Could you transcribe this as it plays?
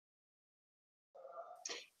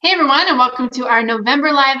Hey everyone, and welcome to our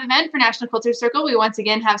November live event for National Quilter Circle. We once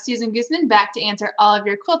again have Susan Guzman back to answer all of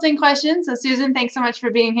your quilting questions. So Susan, thanks so much for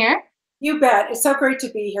being here. You bet. It's so great to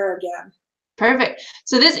be here again. Perfect.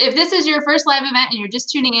 So if this is your first live event and you're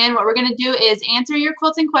just tuning in, what we're going to do is answer your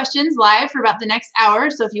quilting questions live for about the next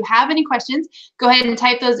hour. So if you have any questions, go ahead and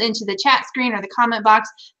type those into the chat screen or the comment box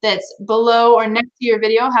that's below or next to your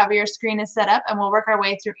video, however your screen is set up, and we'll work our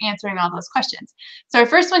way through answering all those questions. So our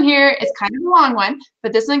first one here is kind of a long one,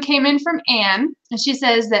 but this one came in from Anne, and she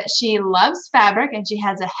says that she loves fabric and she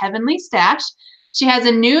has a heavenly stash. She has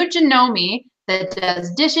a new Janome that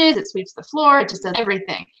does dishes, it sweeps the floor, it just does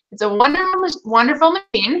everything. It's a wonderful, wonderful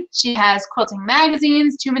machine. She has quilting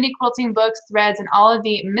magazines, too many quilting books, threads, and all of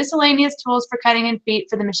the miscellaneous tools for cutting and feet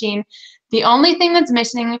for the machine. The only thing that's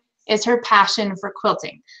missing is her passion for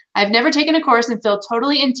quilting. I've never taken a course and feel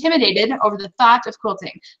totally intimidated over the thought of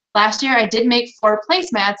quilting. Last year, I did make 4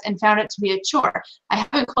 placemats and found it to be a chore. I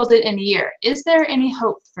haven't quilted in a year. Is there any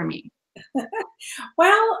hope for me?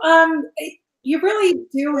 Well, you really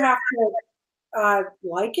do have to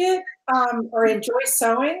like it or enjoy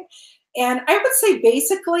sewing. And I would say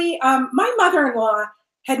basically, my mother-in-law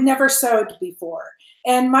had never sewed before.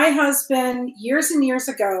 And my husband, years and years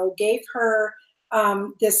ago, gave her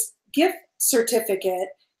this gift certificate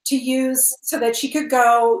to use so that she could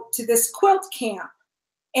go to this quilt camp.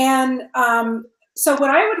 And so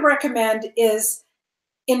what I would recommend is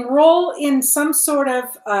enroll in some sort of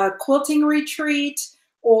quilting retreat,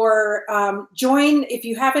 or join, if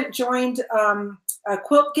you haven't joined a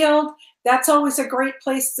quilt guild, that's always a great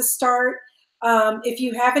place to start. If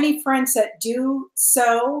you have any friends that do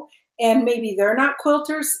sew and maybe they're not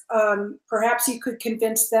quilters, perhaps you could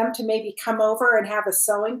convince them to maybe come over and have a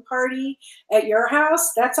sewing party at your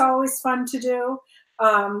house. That's always fun to do.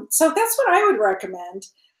 So that's what I would recommend.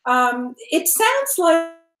 It sounds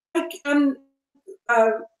like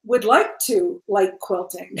would like to like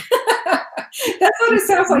quilting. That's what it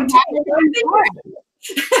sounds like.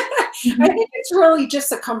 I think it's really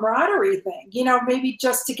just a camaraderie thing, you know, maybe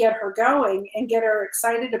just to get her going and get her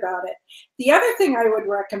excited about it. The other thing I would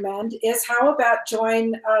recommend is how about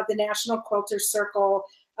join the National Quilter Circle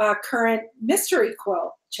current mystery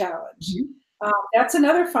quilt challenge. That's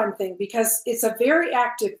another fun thing because it's a very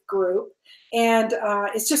active group and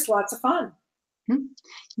it's just lots of fun.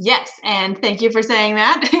 Yes, and thank you for saying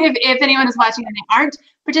that. If anyone is watching and they aren't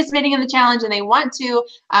participating in the challenge and they want to,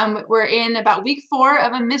 we're in about week 4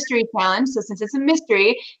 of a mystery challenge. So since it's a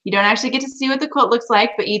mystery, you don't actually get to see what the quilt looks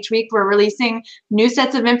like, but each week we're releasing new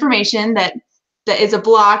sets of information that is a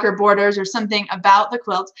block or borders or something about the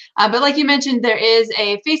quilt. But like you mentioned, there is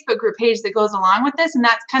a Facebook group page that goes along with this, and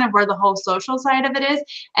that's kind of where the whole social side of it is.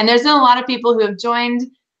 And there's been a lot of people who have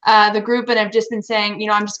joined the group and have just been saying, you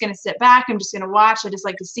know, I'm just going to sit back, I'm just going to watch. I just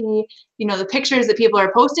like to see, you know, the pictures that people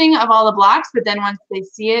are posting of all the blocks, but then once they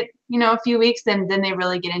see it, you know, a few weeks, then they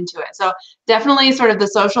really get into it. So definitely sort of the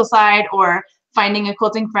social side or finding a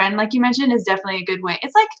quilting friend, like you mentioned, is definitely a good way.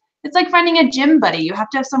 It's like finding a gym buddy. You have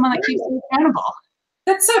to have someone that keeps you accountable.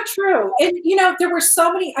 That's so true. And, you know, there were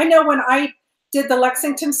so many, I know when I did the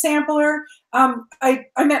Lexington sampler, I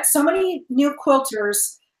met so many new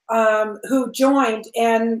quilters who joined,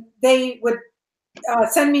 and they would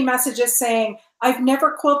send me messages saying, I've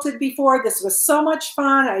never quilted before. This was so much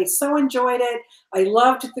fun. I so enjoyed it. I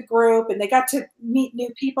loved the group, and they got to meet new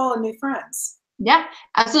people and new friends. Yeah,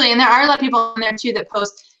 absolutely. And there are a lot of people on there too that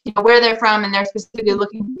post, you know, where they're from, and they're specifically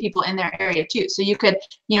looking for people in their area too. So you could,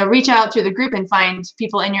 you know, reach out through the group and find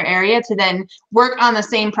people in your area to then work on the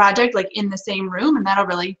same project, like in the same room, and that'll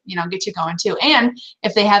really, you know, get you going too. And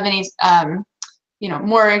if they have any you know,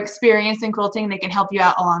 more experience in quilting, they can help you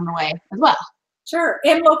out along the way as well. Sure,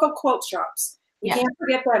 and local quilt shops. You can't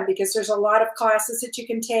forget them because there's a lot of classes that you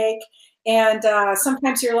can take. And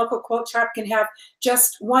sometimes your local quilt shop can have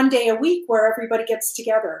just one day a week where everybody gets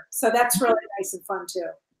together. So that's really nice and fun too.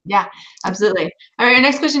 Yeah, absolutely. All right, our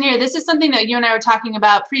next question here. This is something that you and I were talking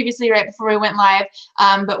about previously right before we went live,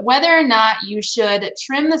 but whether or not you should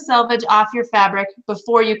trim the selvage off your fabric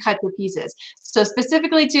before you cut the pieces. So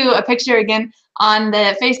specifically to a picture again on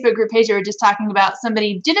the Facebook group page, we were just talking about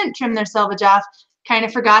somebody didn't trim their selvage off, kind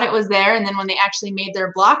of forgot it was there, and then when they actually made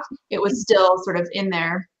their block, it was still sort of in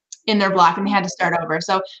their block and they had to start over.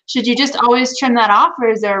 So should you just always trim that off, or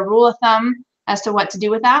is there a rule of thumb as to what to do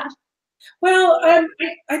with that? Well, I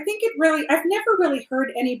think it really, I've never really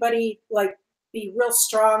heard anybody like be real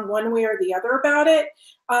strong one way or the other about it.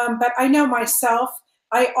 But I know myself,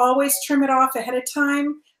 I always trim it off ahead of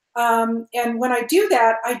time. And when I do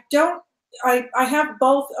that, I have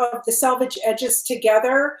both of the selvage edges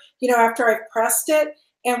together, you know, after I've pressed it.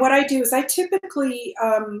 And what I do is I typically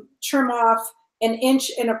trim off 1.25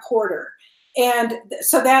 inches. And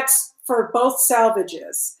so that's for both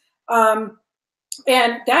salvages. And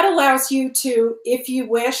that allows you to, if you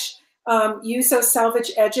wish, use those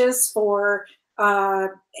salvage edges for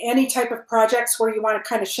any type of projects where you want to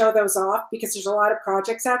kind of show those off, because there's a lot of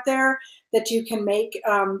projects out there that you can make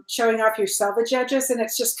showing off your salvage edges, and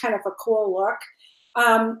it's just kind of a cool look.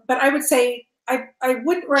 But I would say I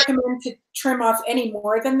wouldn't recommend to trim off any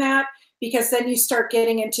more than that, because then you start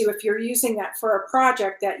getting into, if you're using that for a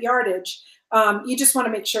project, that yardage, you just want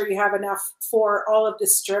to make sure you have enough for all of the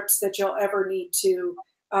strips that you'll ever need to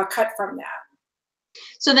cut from that.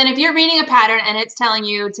 So then if you're reading a pattern and it's telling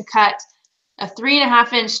you to cut a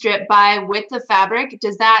 3.5-inch strip by width of fabric,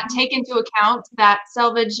 does that take into account that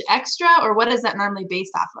selvage extra, or what is that normally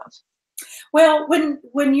based off of? Well, when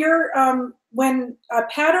a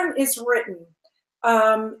pattern is written,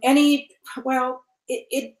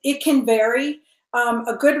 it can vary.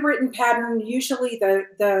 A good written pattern, usually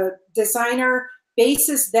the designer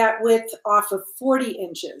bases that width off of 40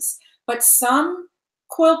 inches. But some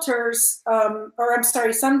quilters,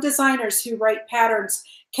 some designers who write patterns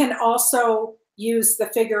can also use the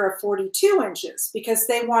figure of 42 inches because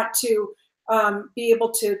they want to be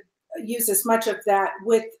able to use as much of that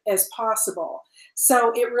width as possible.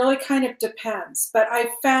 So it really kind of depends. But I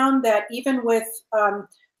found that even with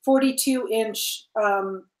 42-inch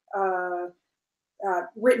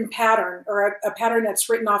written pattern, or a pattern that's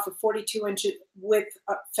written off of 42-inch width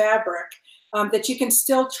fabric, that you can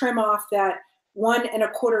still trim off that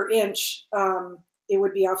 1.25 inch. It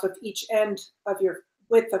would be off of each end of your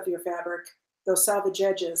width of your fabric, those salvage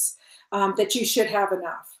edges, that you should have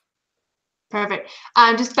enough. Perfect.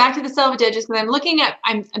 Just back to the salvage edges, because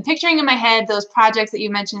I'm picturing in my head those projects that you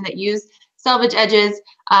mentioned that use salvage edges,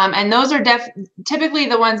 and those are typically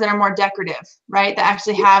the ones that are more decorative, right? That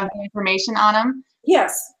actually have the information on them.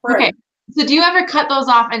 Yes. Right. Okay. So do you ever cut those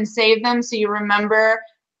off and save them so you remember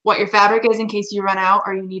what your fabric is in case you run out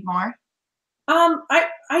or you need more?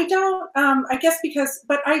 I don't, I guess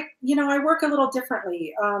but I work a little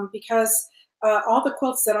differently, because all the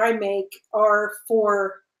quilts that I make are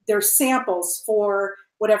they're samples for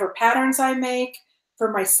whatever patterns I make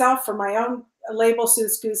for myself, for my own label,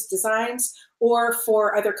 Suze Goose Designs, or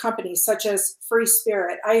for other companies such as Free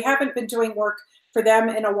Spirit. I haven't been doing work for them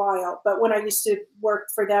in a while, but when I used to work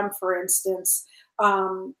for them, for instance,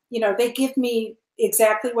 they give me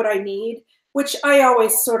exactly what I need, which I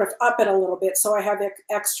always sort of up it a little bit so I have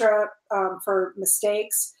extra for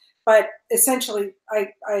mistakes. But essentially,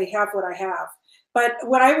 I have what I have. But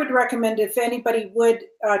what I would recommend, if anybody would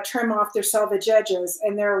trim off their salvage edges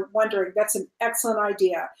and they're wondering, that's an excellent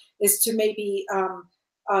idea, is to maybe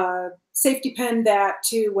safety pin that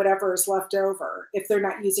to whatever is left over if they're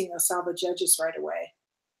not using those salvage edges right away.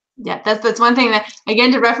 Yeah, that's one thing that,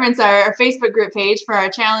 again, to reference our Facebook group page for our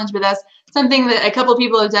challenge with us, something that a couple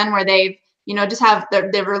people have done where they've,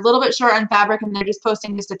 they were a little bit short on fabric and they're just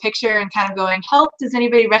posting just a picture and kind of going, help, does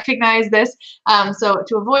anybody recognize this? So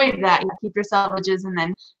to avoid that, keep your salvages, and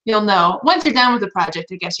then you'll know once you're done with the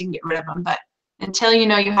project, I guess you can get rid of them. But until you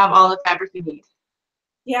know you have all the fabric you need.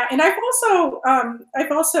 Yeah, and I've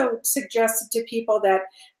also suggested to people that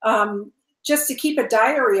just to keep a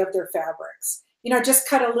diary of their fabrics. Just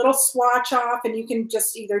cut a little swatch off, and you can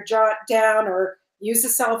just either jot down or use a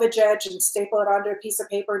salvage edge and staple it onto a piece of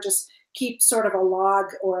paper. Just keep sort of a log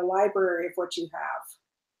or a library of what you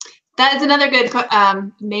have. That is another good,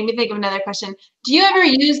 made me think of another question. Do you ever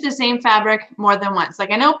use the same fabric more than once?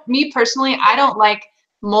 Like, I know me personally, I don't like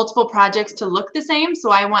multiple projects to look the same,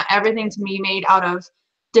 so I want everything to be made out of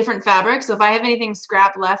different fabrics. So if I have anything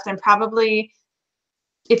scrap left, then probably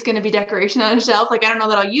it's going to be decoration on a shelf. Like, I don't know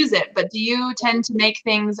that I'll use it, but do you tend to make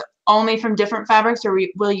things only from different fabrics, or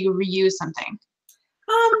will you reuse something?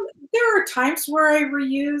 There are times where I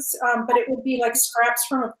reuse, but it would be like scraps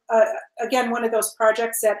from, again, one of those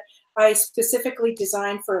projects that I specifically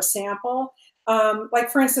designed for a sample. Like,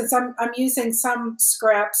 for instance, I'm using some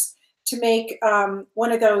scraps to make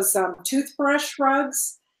one of those toothbrush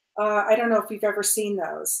rugs. I don't know if you've ever seen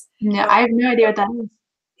those. No, I have no idea what that is.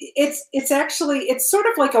 It's sort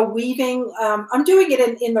of like a weaving. I'm doing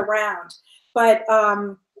it in the round, but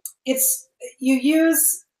you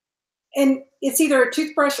use. And it's either a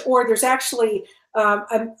toothbrush or there's actually,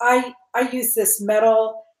 I use this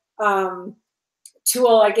metal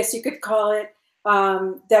tool, I guess you could call it,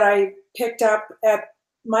 that I picked up at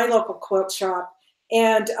my local quilt shop.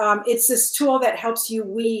 And it's this tool that helps you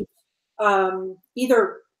weave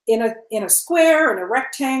either in a square, in a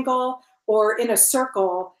rectangle, or in a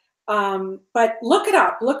circle. But look it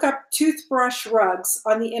up. Look up toothbrush rugs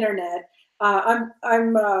on the internet. I'm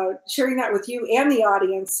sharing that with you and the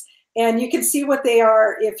audience. And you can see what they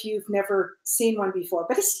are if you've never seen one before.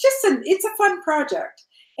 But it's just it's a fun project.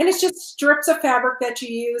 And it's just strips of fabric that you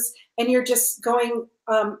use, and you're just going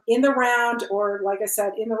in the round, or like I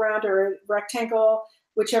said, in the round or a rectangle,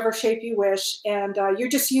 whichever shape you wish, and you're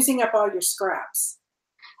just using up all your scraps.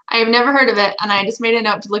 I have never heard of it, and I just made a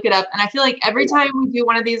note to look it up. And I feel like every time we do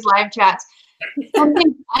one of these live chats,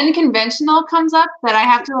 something unconventional comes up that I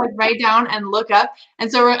have to like write down and look up.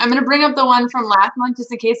 And so I'm going to bring up the one from last month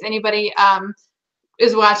just in case anybody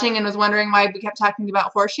is watching and was wondering why we kept talking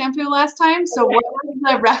about horse shampoo last time. So what was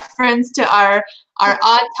the reference to our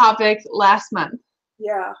odd topic last month?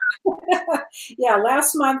 Yeah. Yeah,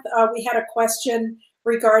 last month we had a question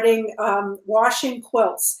regarding washing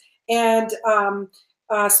quilts. And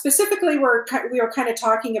specifically, we were kind of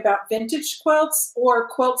talking about vintage quilts, or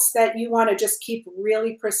quilts that you want to just keep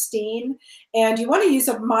really pristine. And you want to use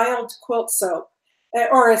a mild quilt soap.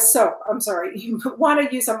 Or a soap, I'm sorry. You want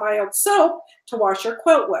to use a mild soap to wash your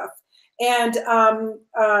quilt with. And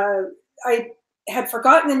I had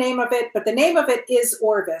forgotten the name of it, but the name of it is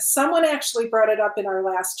Orvis. Someone actually brought it up in our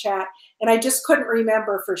last chat, and I just couldn't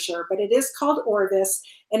remember for sure, but it is called Orvis,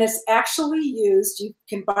 and it's actually used, you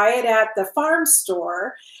can buy it at the farm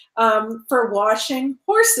store for washing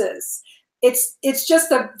horses. It's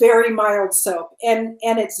just a very mild soap, and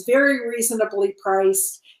it's very reasonably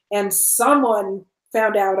priced, and someone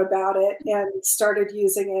found out about it and started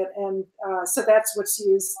using it, and so that's what's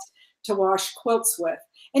used to wash quilts with.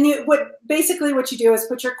 And basically what you do is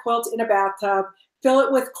put your quilt in a bathtub, fill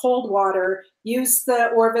it with cold water, use the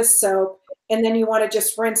Orvis soap, and then you want to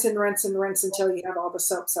just rinse and rinse and rinse until you have all the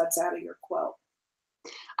soap suds out of your quilt.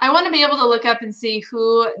 I want to be able to look up and see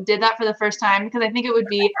who did that for the first time, because I think it would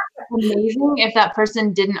be amazing if that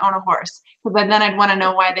person didn't own a horse, because then I'd want to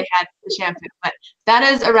know why they had the shampoo. But that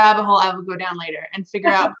is a rabbit hole I will go down later and figure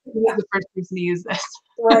out who was the first person to use this.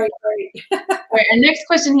 Right, right. All right, our next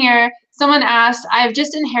question here, someone asked, I've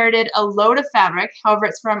just inherited a load of fabric, however,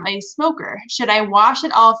 it's from a smoker. Should I wash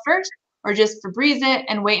it all first, or just Febreze it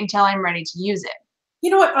and wait until I'm ready to use it? You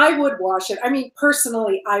know what? I would wash it. I mean,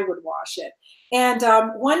 personally, I would wash it. And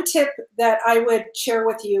one tip that I would share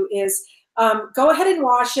with you is go ahead and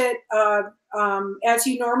wash it as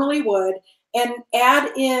you normally would, and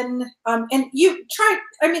add in, and you try,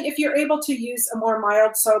 I mean, if you're able to use a more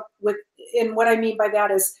mild soap and what I mean by that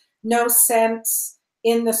is no scents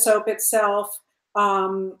in the soap itself,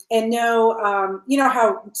 and no, you know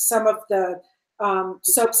how some of the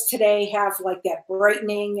soaps today have like that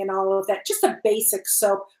brightening and all of that, just a basic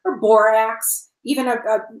soap, or borax, even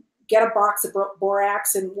get a box of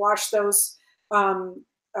borax and wash those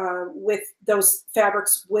with those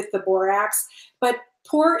fabrics with the borax, but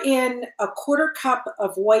pour in a 1/4 cup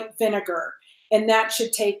of white vinegar, and that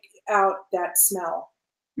should take out that smell.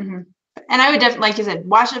 Mm-hmm. And I would definitely, like you said,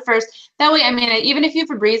 wash it first. That way, I mean, even if you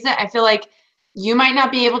Febreze it, I feel like you might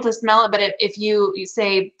not be able to smell it, but if you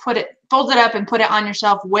say fold it up and put it on your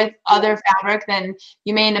shelf with other fabric, then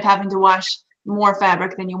you may end up having to wash more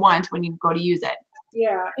fabric than you want when you go to use it.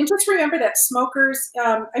 Yeah, and just remember that smokers,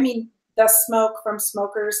 I mean, the smoke from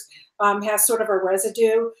smokers has sort of a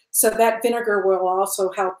residue, so that vinegar will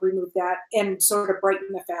also help remove that and sort of brighten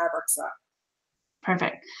the fabrics up.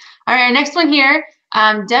 Perfect. All right, our next one here,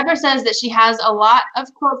 Deborah says that she has a lot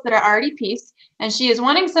of quilts that are already pieced, and she is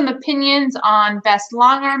wanting some opinions on best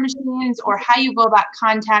long arm machines, or how you go about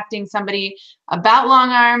contacting somebody about long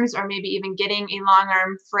arms, or maybe even getting a long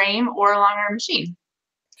arm frame or a long arm machine.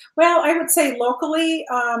 Well, I would say locally,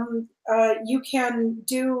 you can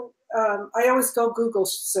do, I always go Google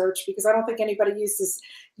search, because I don't think anybody uses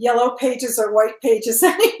yellow pages or white pages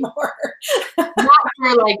anymore. Not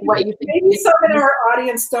sure like what you think. Maybe some in our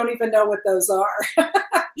audience don't even know what those are.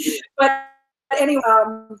 But anyway,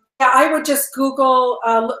 yeah, I would just Google,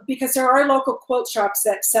 because there are local quilt shops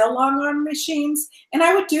that sell long arm machines, and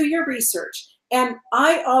I would do your research. And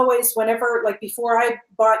I always, whenever, like before I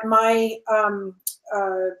bought my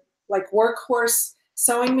like workhorse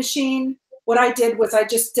sewing machine, what I did was I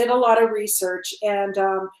just did a lot of research, and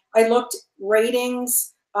I looked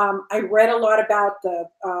ratings. I read a lot about the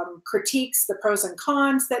critiques, the pros and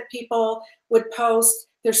cons that people would post.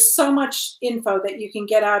 There's so much info that you can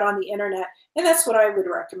get out on the internet, and that's what I would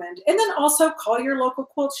recommend. And then also call your local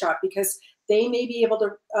quilt shop, because they may be able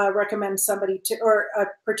to recommend somebody to, or a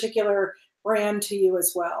particular brand to you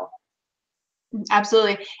as well.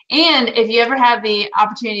 Absolutely. And if you ever have the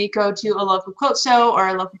opportunity to go to a local quilt show or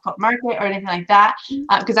a local quilt market or anything like that,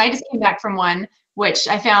 because I just came back from one, which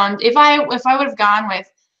I found if I would have gone with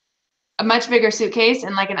a much bigger suitcase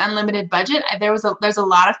and like an unlimited budget, there's a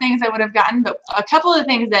lot of things I would have gotten, but a couple of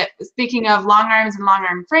things that, speaking of long arms and long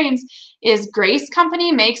arm frames, is Grace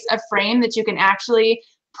Company makes a frame that you can actually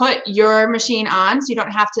put your machine on, so you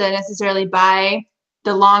don't have to necessarily buy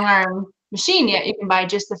the long arm machine yet. You can buy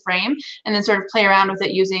just the frame and then sort of play around with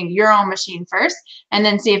it using your own machine first, and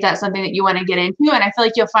then see if that's something that you want to get into. And I feel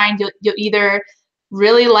like you'll find you'll either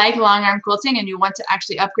really like long arm quilting and you want to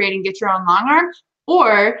actually upgrade and get your own long arm,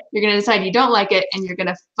 or you're going to decide you don't like it and you're going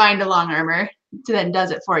to find a long armor to then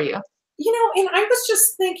does it for you. You know, and I was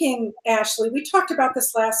just thinking, Ashley, we talked about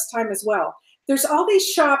this last time as well. There's all these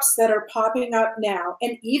shops that are popping up now,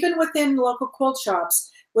 and even within local quilt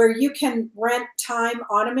shops, where you can rent time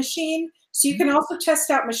on a machine. So you can also test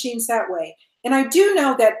out machines that way. And I do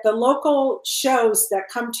know that the local shows that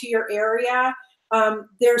come to your area,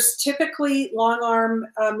 there's typically long arm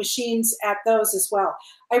machines at those as well.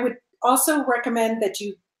 I would also recommend that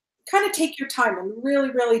you kind of take your time and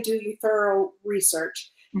really, really do your thorough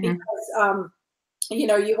research, because you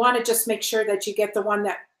know, you want to just make sure that you get the one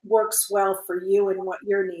that works well for you and what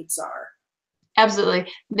your needs are. Absolutely.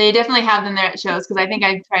 They definitely have them there at shows, because I think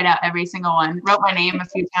I've tried out every single one, wrote my name a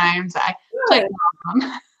few times. I played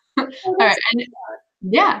along. All right. And,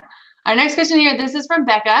 yeah. Our next question here, this is from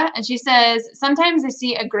Becca, and she says, sometimes I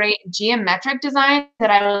see a great geometric design that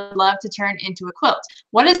I would love to turn into a quilt.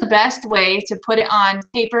 What is the best way to put it on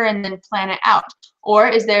paper and then plan it out? Or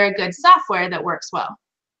is there a good software that works well?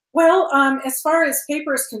 Well, as far as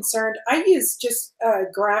paper is concerned, I use just a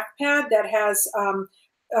graph pad that has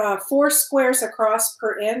 4 squares across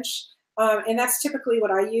per inch, and that's typically what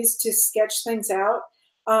I use to sketch things out.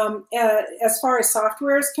 As far as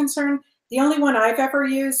software is concerned, the only one I've ever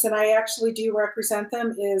used, and I actually do represent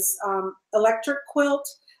them, is Electric Quilt.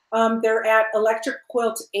 They're at Electric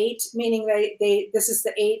Quilt 8, meaning this is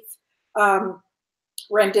the 8th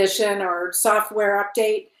rendition or software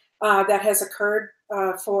update that has occurred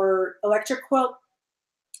for Electric Quilt.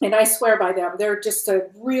 And I swear by them. They're just a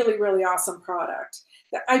really, really awesome product.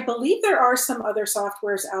 I believe there are some other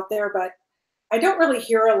softwares out there, but I don't really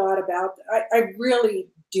hear a lot about. I really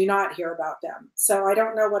do not hear about them. So I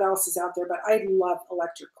don't know what else is out there, but I love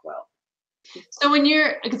Electric Quilt. So when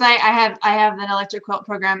you're, because I have an Electric Quilt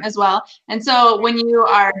program as well, and so when you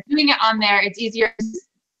are doing it on there, it's easier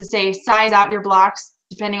to say size out your blocks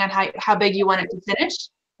depending on how big you want it to finish.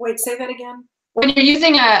 Wait, say that again. When you're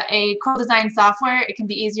using a quilt design software, it can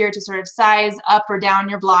be easier to sort of size up or down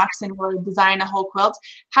your blocks and really design a whole quilt.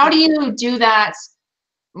 How do you do that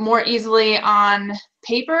more easily on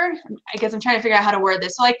paper? I guess I'm trying to figure out how to word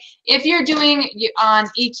this. So like if you're doing on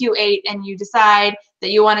EQ8 and you decide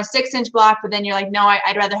that you want a 6-inch block, but then you're like, no,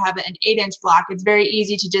 I'd rather have an 8-inch block. It's very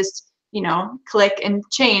easy to just, you know, click and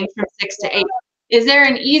change from 6 to 8. Is there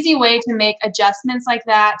an easy way to make adjustments like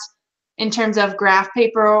that in terms of graph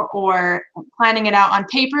paper or planning it out on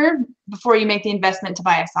paper before you make the investment to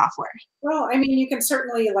buy a software? Well, I mean, you can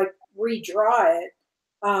certainly like redraw it.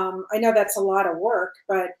 I know that's a lot of work,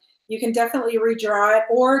 but you can definitely redraw it,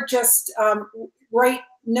 or just write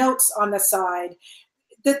notes on the side.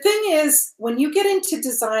 The thing is, when you get into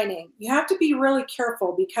designing, you have to be really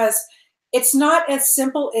careful, because it's not as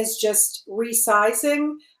simple as just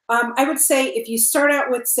resizing. I would say if you start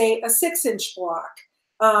out with, say, a 6-inch block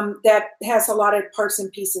that has a lot of parts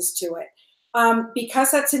and pieces to it,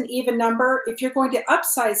 because that's an even number, if you're going to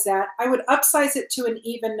upsize that, I would upsize it to an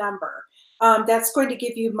even number. That's going to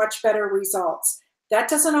give you much better results. That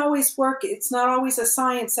doesn't always work. It's not always a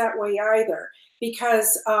science that way either,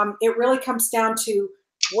 because it really comes down to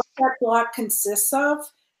what that block consists of.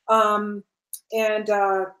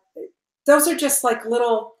 Those are just like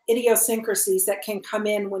little idiosyncrasies that can come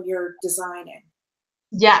in when you're designing.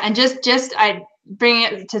 Yeah, and just I bring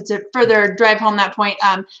it to further drive home that point.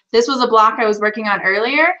 This was a block I was working on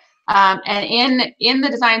earlier. And in the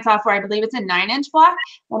design software, I believe it's a 9-inch block,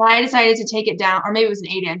 and I decided to take it down, or maybe it was an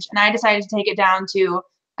 8-inch, and I decided to take it down to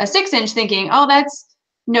a 6-inch, thinking, oh, that's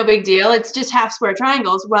no big deal. It's just half square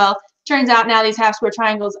triangles. Well, turns out now these half square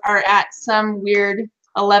triangles are at some weird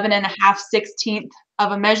 11.5/16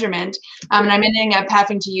 of a measurement, and I'm ending up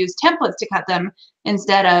having to use templates to cut them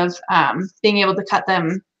instead of being able to cut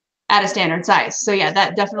them at a standard size. So yeah,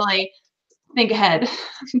 that definitely think ahead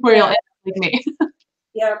where you'll end up like me.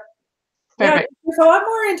 Yeah. Perfect. Yeah, there's a lot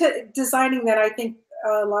more into designing than I think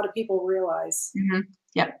a lot of people realize.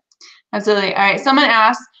 Yep, absolutely. All right, someone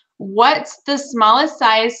asked, what's the smallest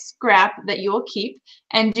size scrap that you will keep,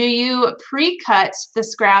 and do you pre-cut the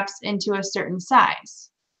scraps into a certain size?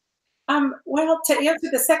 Well, to answer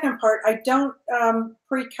the second part, I don't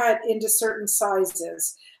pre-cut into certain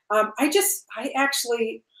sizes. I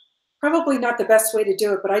actually probably not the best way to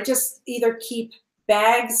do it, but I just either keep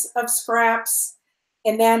bags of scraps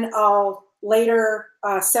and then I'll later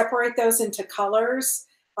separate those into colors.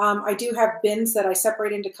 I do have bins that I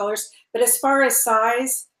separate into colors, but as far as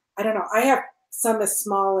size, I don't know. I have some as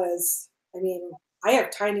small as, I mean, I have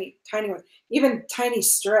tiny ones, even tiny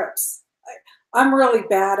strips. I'm really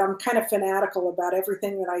bad. I'm kind of fanatical about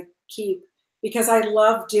everything that I keep because I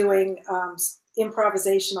love doing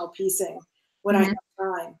improvisational piecing when I have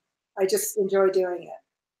time. I just enjoy doing it.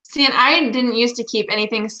 See, and I didn't used to keep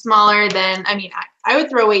anything smaller than, I mean, I would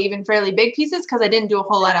throw away even fairly big pieces because I didn't do a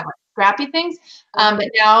whole lot of like, scrappy things. But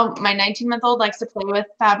now my 19-month-old likes to play with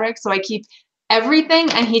fabric, so I keep everything,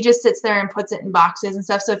 and he just sits there and puts it in boxes and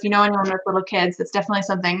stuff. So if you know anyone with little kids, that's definitely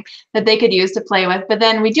something that they could use to play with. But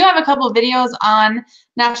then we do have a couple of videos on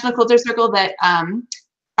National Quilter Circle that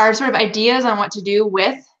are sort of ideas on what to do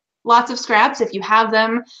with lots of scraps if you have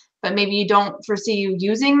them, but maybe you don't foresee you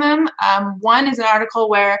using them. One is an article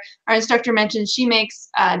where our instructor mentioned she makes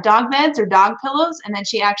dog beds or dog pillows, and then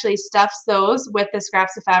she actually stuffs those with the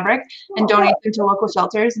scraps of fabric and donates them to local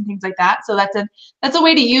shelters and things like that. So that's a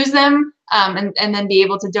way to use them and then be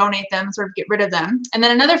able to donate them, sort of get rid of them. And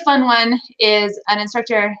then another fun one is an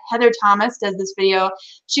instructor, Heather Thomas, does this video.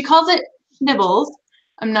 She calls it nibbles.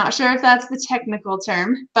 I'm not sure if that's the technical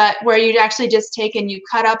term, but where you actually just take and you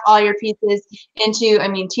cut up all your pieces into, I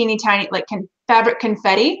mean, teeny tiny, like fabric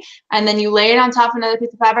confetti, and then you lay it on top of another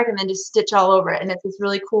piece of fabric and then just stitch all over it. And it's this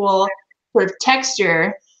really cool sort of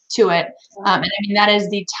texture to it. And I mean, that is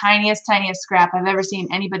the tiniest scrap I've ever seen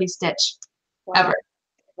anybody stitch, ever.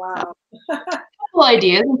 Wow. Couple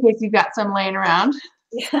ideas in case you've got some laying around.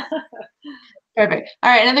 Yeah. Perfect.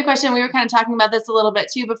 All right, another question. We were kind of talking about this a little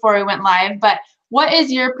bit too before we went live, but what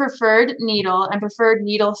is your preferred needle and preferred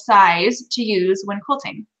needle size to use when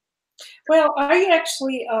quilting? Well, I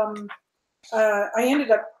actually, I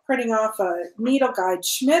ended up printing off a needle guide,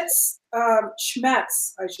 Schmetz,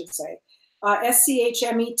 I should say,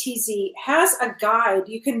 SCHMETZ, has a guide.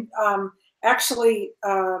 You can actually,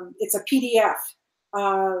 it's a PDF.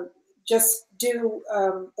 Just do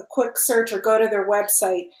a quick search or go to their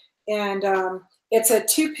website, and it's a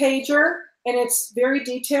 2-pager. And it's very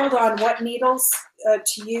detailed on what needles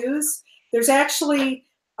to use. There's actually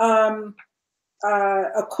a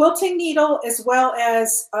quilting needle as well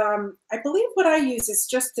as, I believe what I use is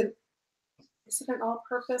just is it an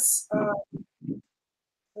all-purpose?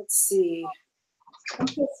 Let's see. I'm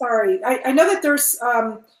so sorry. I know that there's,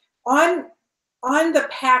 on the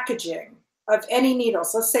packaging of any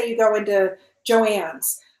needles, let's say you go into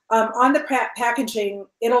Joann's, on the packaging,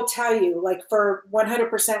 it'll tell you, like, for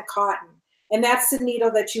 100% cotton. And that's the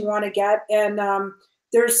needle that you want to get. And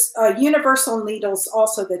there's universal needles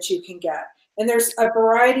also that you can get. And there's a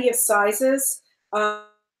variety of sizes.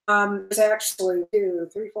 There's actually 2,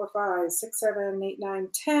 3, 4, 5, 6, 7, 8, 9,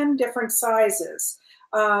 10 different sizes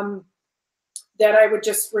that I would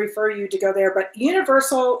just refer you to go there. But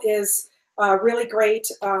universal is really great.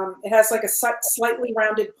 It has like a slightly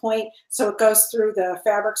rounded point, so it goes through the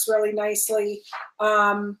fabrics really nicely.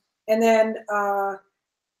 And then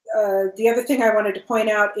the other thing I wanted to point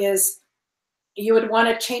out is you would want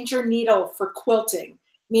to change your needle for quilting,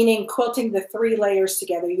 meaning quilting the 3 layers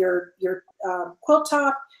together, your quilt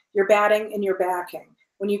top, your batting, and your backing.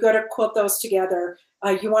 When you go to quilt those together,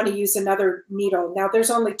 you want to use another needle. Now, there's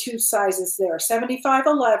only 2 sizes there,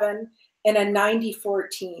 7511 and a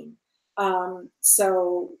 9014.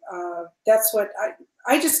 So that's what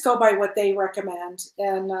I just go by what they recommend.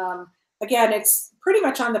 And again, it's pretty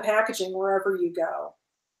much on the packaging wherever you go.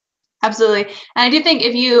 Absolutely. And I do think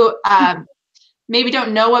if you maybe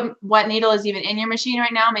don't know what needle is even in your machine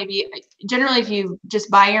right now, maybe generally if you just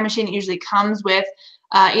buy your machine, it usually comes with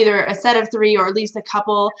either a set of 3 or at least a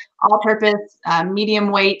couple all-purpose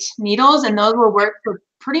medium weight needles, and those will work for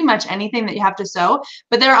pretty much anything that you have to sew.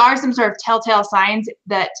 But there are some sort of telltale signs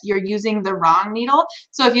that you're using the wrong needle.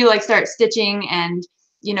 So if you like start stitching and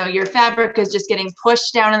you know your fabric is just getting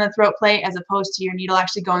pushed down in the throat plate as opposed to your needle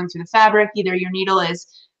actually going through the fabric, either your needle is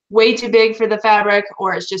way too big for the fabric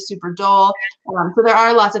or it's just super dull. So there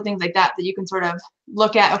are lots of things like that that you can sort of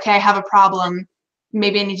look at. Okay, I have a problem.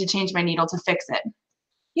 Maybe I need to change my needle to fix it.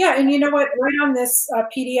 Yeah, and you know what? Right on this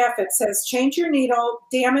PDF, it says change your needle,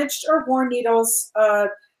 damaged or worn needles.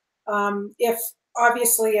 If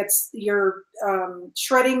obviously you're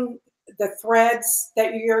shredding the threads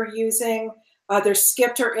that you're using, there's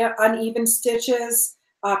skipped or uneven stitches,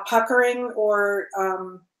 puckering, or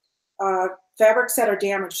fabrics that are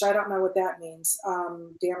damaged. I don't know what that means,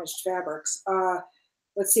 damaged fabrics.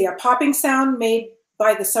 Let's see, a popping sound made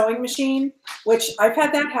by the sewing machine, which I've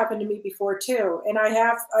had that happen to me before too. And I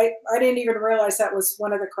didn't even realize that was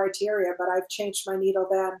one of the criteria, but I've changed my needle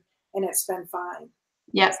then and it's been fine.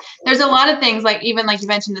 Yep. There's a lot of things, like even like you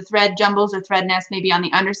mentioned, the thread jumbles or thread nests maybe on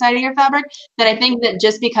the underside of your fabric, that I think that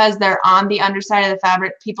just because they're on the underside of the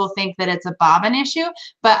fabric, people think that it's a bobbin issue.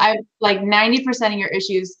 But I like 90% of your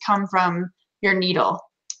issues come from your needle.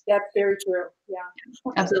 That's very true.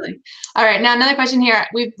 Yeah. Absolutely. All right. Now another question here.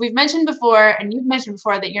 We've mentioned before, and you've mentioned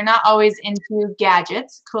before, that you're not always into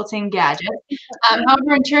gadgets, quilting gadgets.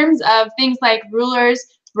 However, in terms of things like rulers,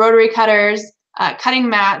 rotary cutters, cutting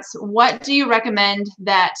mats, what do you recommend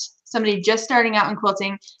that somebody just starting out in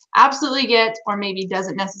quilting absolutely get, or maybe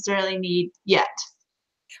doesn't necessarily need yet?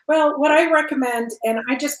 Well, what I recommend, and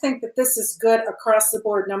I just think that this is good across the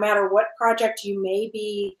board, no matter what project you may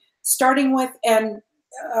be starting with, and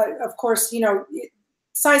of course, you know,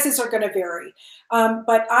 sizes are going to vary.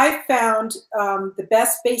 But I found the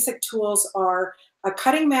best basic tools are a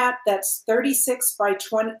cutting mat that's 36 by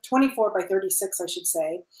 24 by 36, I should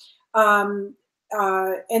say. And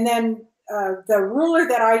then the ruler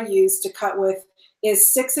that I use to cut with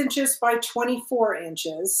is 6 inches by 24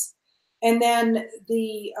 inches. And then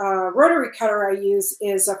the rotary cutter I use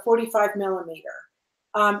is a 45 millimeter.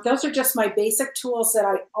 Those are just my basic tools that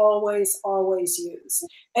I always, always use.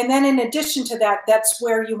 And then in addition to that, that's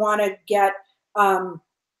where you want to get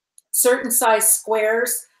certain size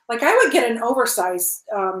squares. Like I would get an oversized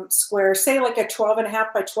square, say like a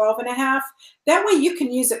 12.5 by 12.5. That way you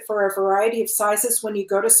can use it for a variety of sizes when you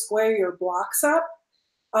go to square your blocks up.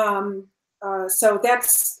 So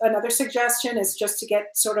that's another suggestion, is just to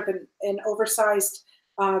get sort of an oversized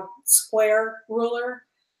square ruler.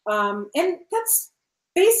 And that's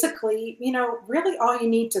basically, you know, really all you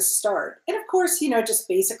need to start. And of course, you know, just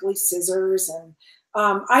basically scissors. And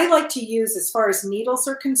I like to use, as far as needles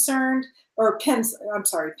are concerned, or pins, I'm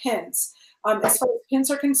sorry, pins. As far as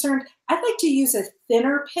pins are concerned, I like to use a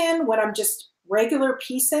thinner pin when I'm just regular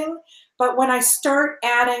piecing. But when I start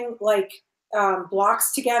adding like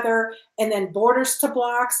blocks together and then borders to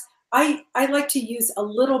blocks, I like to use a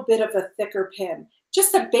little bit of a thicker pin,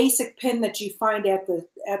 just a basic pin that you find at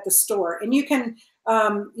the store. And you can,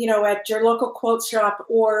 you know, at your local quilt shop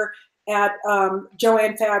or at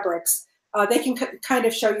Joann Fabrics, they can kind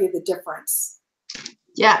of show you the difference.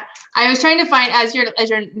 Yeah, I was trying to find, as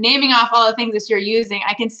you're naming off all the things that you're using,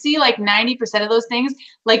 I can see like 90% of those things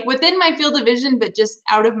like within my field of vision, but just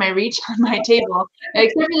out of my reach on my table.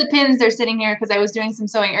 Except for the pins, they're sitting here because I was doing some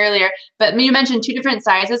sewing earlier. But you mentioned 2 different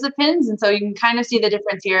sizes of pins, and so you can kind of see the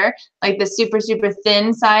difference here, like the super, super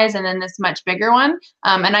thin size and then this much bigger one.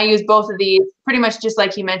 And I use both of these pretty much just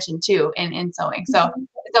like you mentioned too in sewing. So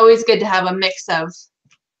it's always good to have a mix of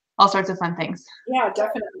all sorts of fun things. Yeah,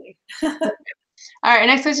 definitely. All right,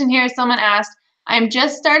 next question here. Someone asked, I'm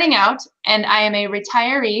just starting out and I am a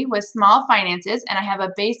retiree with small finances and I have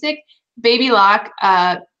a basic baby lock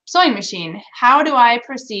sewing machine. How do I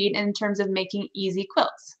proceed in terms of making easy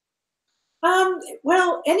quilts?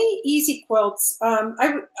 Well, any easy quilts,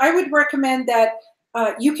 I would recommend that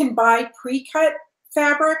you can buy pre-cut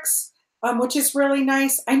fabrics, which is really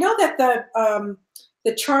nice. I know that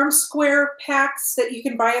the charm square packs that you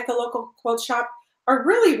can buy at the local quilt shop are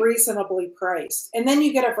really reasonably priced, and then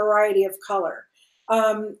you get a variety of color.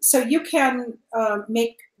 So you can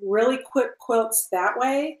make really quick quilts that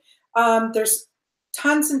way. There's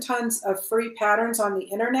tons and tons of free patterns on the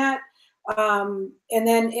internet. And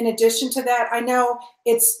then in addition to that, I know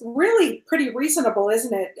it's really pretty reasonable,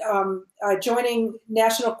 isn't it? Joining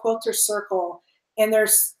National Quilters Circle, and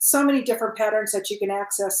there's so many different patterns that you can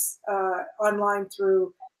access online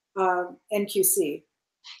through NQC.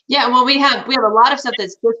 Yeah, well, we have a lot of stuff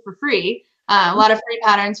that's just for free. A lot of free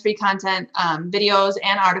patterns, free content, videos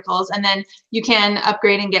and articles, and then you can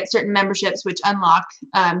upgrade and get certain memberships which unlock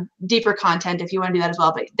deeper content if you want to do that as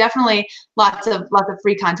well. But definitely lots of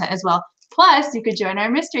free content as well. Plus, you could join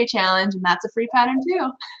our mystery challenge, and that's a free pattern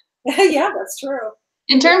too. Yeah, that's true.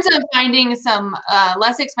 In terms of finding some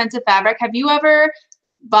less expensive fabric, have you ever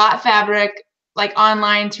bought fabric like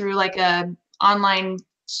online through like a online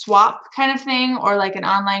swap kind of thing, or like an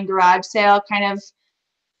online garage sale kind of?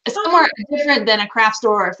 Somewhere different than a craft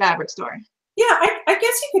store or a fabric store. Yeah, I guess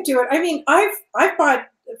you could do it. I mean, I've bought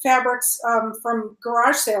fabrics from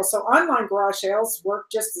garage sales, so online garage sales work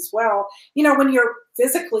just as well. You know, when you're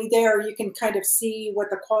physically there, you can kind of see what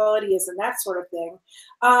the quality is and that sort of thing.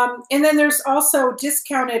 And then there's also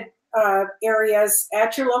discounted areas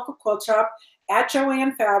at your local quilt shop, at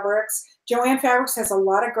Joann Fabrics. Joann Fabrics has a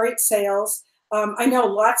lot of great sales. I know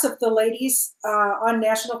lots of the ladies on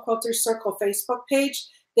National Quilters Circle Facebook page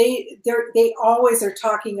they always are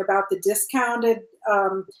talking about the discounted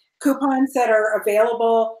coupons that are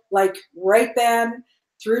available, like right then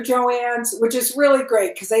through Joann's, which is really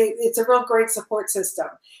great because it's a real great support system.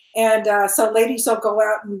 And so ladies will go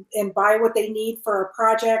out and buy what they need for a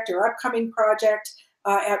project or upcoming project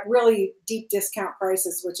at really deep discount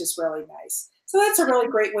prices, which is really nice. So that's a really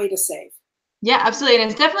great way to save. Yeah, absolutely.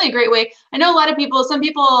 And it's definitely a great way. I know a lot of people, some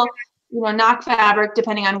people, knock fabric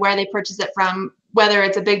depending on where they purchase it from, whether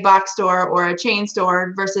it's a big box store or a chain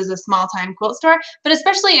store versus a small time quilt store. But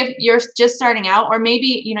especially if you're just starting out, or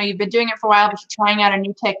maybe, you've been doing it for a while, but you're trying out a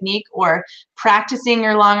new technique or practicing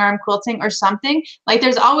your long arm quilting or something, like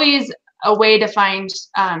there's always a way to find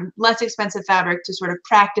less expensive fabric to sort of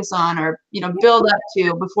practice on or, build up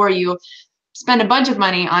to before you spend a bunch of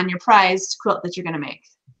money on your prized quilt that you're going to make.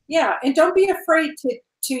 Yeah, and don't be afraid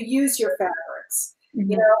to use your fabrics.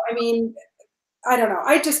 Mm-hmm. I mean, I don't know.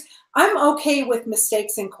 I'm okay with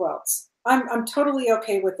mistakes in quilts. I'm totally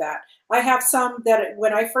okay with that. I have some that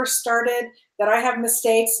when I first started that I have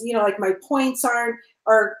mistakes, like my points are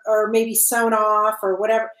maybe sewn off or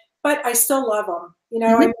whatever, but I still love them. Mm-hmm.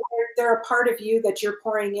 I mean, they're a part of you that you're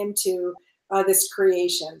pouring into this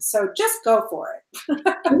creation. So just go for it. You're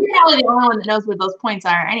probably the only one that knows where those points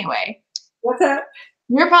are anyway. What's that?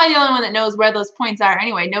 You're probably the only one that knows where those points are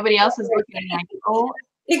anyway. Nobody else is looking at it like, oh.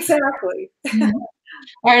 Exactly.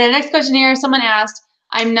 All right, the next question here, someone asked,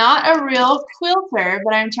 I'm not a real quilter,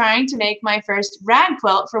 but I'm trying to make my first rag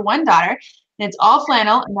quilt for one daughter, and it's all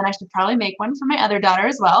flannel, and then I should probably make one for my other daughter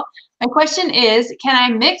as well. My question is, can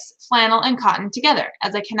I mix flannel and cotton together,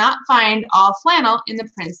 as I cannot find all flannel in the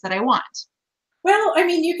prints that I want? Well, I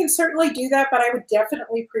mean, you can certainly do that, but I would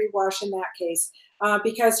definitely pre-wash in that case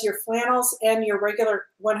because your flannels and your regular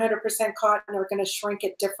 100% cotton are going to shrink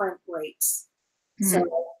at different rates. Mm-hmm.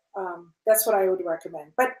 So that's what I would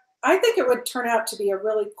recommend. But I think it would turn out to be a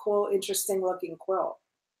really cool, interesting looking quilt.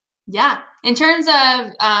 Yeah. In terms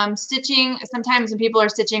of stitching, sometimes when people are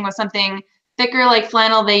stitching with something thicker like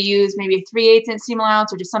flannel, they use maybe a 3/8 inch seam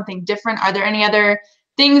allowance or just something different. Are there any other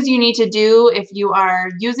things you need to do if you are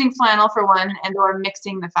using flannel for one and or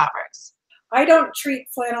mixing the fabrics? I don't treat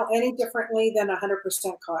flannel any differently than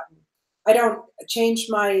 100% cotton. I don't change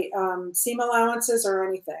my seam allowances or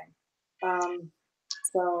anything.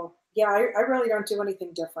 So yeah, I really don't do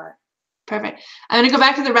anything different. Perfect. I'm going to go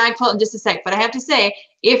back to the rag quilt in just a sec, but I have to say,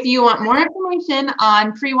 if you want more information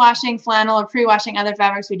on pre-washing flannel or pre-washing other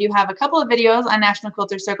fabrics, we do have a couple of videos on National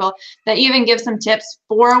Quilter Circle that even give some tips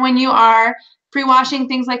for when you are pre-washing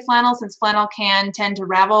things like flannel, since flannel can tend to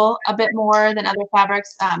ravel a bit more than other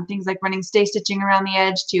fabrics, things like running stay stitching around the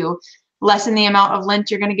edge to lessen the amount of lint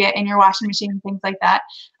you're going to get in your washing machine, things like that.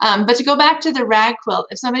 But to go back to the rag quilt,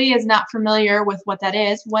 if somebody is not familiar with what that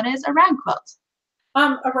is, what is a rag quilt?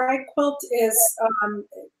 A rag quilt is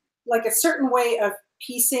like a certain way of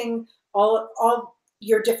piecing all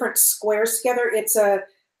your different squares together. It's a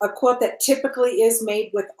quilt that typically is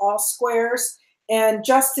made with all squares. And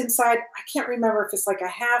just inside, I can't remember if it's like a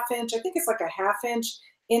 1/2 inch. I think it's like a 1/2 inch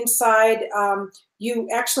inside. You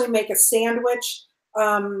actually make a sandwich.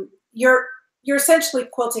 You're essentially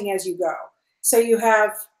quilting as you go. So you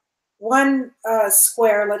have one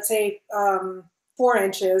square, let's say 4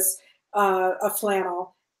 inches of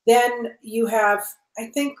flannel. Then you have, I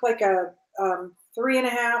think, like a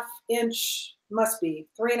 3.5 inch, must be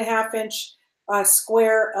 3.5 inch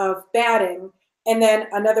square of batting, and then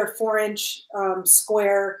another 4 inch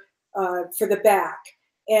square for the back.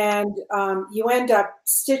 And you end up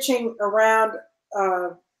stitching around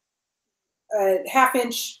a 1/2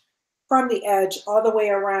 inch from the edge all the way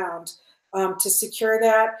around to secure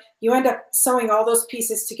that. You end up sewing all those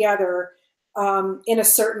pieces together in a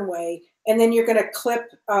certain way. And then you're going to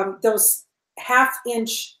clip those 1/2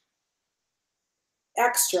 inch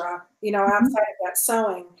extra, outside of that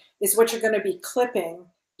sewing is what you're going to be clipping.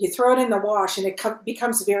 You throw it in the wash and it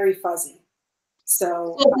becomes very fuzzy.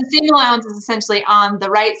 So the seam allowance is essentially on the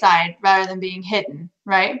right side rather than being hidden,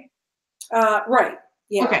 right? Right.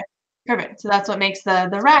 Yeah. Okay. Perfect. So that's what makes the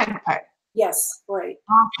rag part. Yes. Right.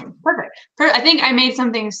 Awesome. Perfect. I think I made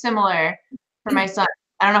something similar for my son.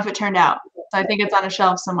 I don't know if it turned out. So I think it's on a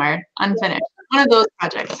shelf somewhere, unfinished. One of those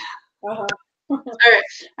projects. Uh-huh. All right.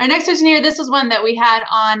 Our next question here, this was one that we had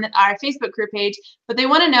on our Facebook group page, but they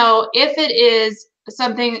want to know if it is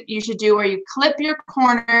something you should do where you clip your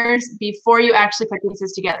corners before you actually put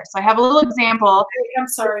pieces together. So I have a little example. I'm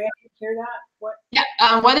sorry, I didn't hear that. What?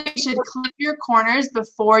 Yeah, whether you should clip your corners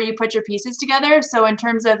before you put your pieces together. So in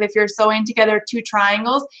terms of if you're sewing together 2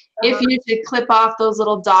 triangles, if you should clip off those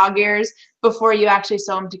little dog ears before you actually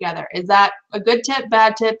sew them together. Is that a good tip,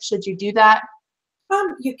 bad tip? Should you do that?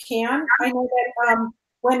 You can. I know that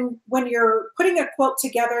when you're putting a quilt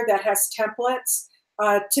together that has templates,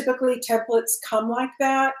 typically templates come like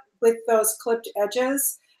that with those clipped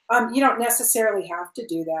edges. You don't necessarily have to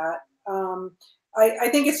do that. I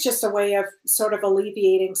think it's just a way of sort of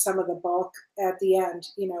alleviating some of the bulk at the end,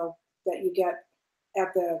 you know, that you get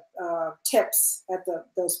at the tips at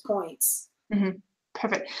those points. Mm-hmm.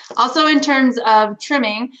 Perfect. Also, in terms of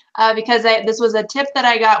trimming, because this was a tip that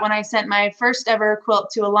I got when I sent my first ever quilt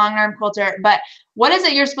to a long arm quilter, but what is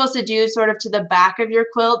it you're supposed to do sort of to the back of your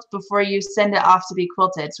quilt before you send it off to be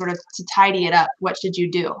quilted, sort of to tidy it up? What should you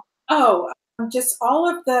do? Oh, just all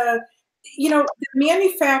of the, you know, the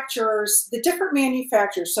manufacturers, the different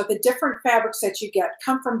manufacturers, so the different fabrics that you get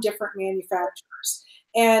come from different manufacturers.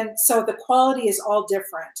 And so the quality is all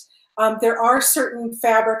different. There are certain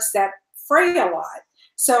fabrics that fray a lot.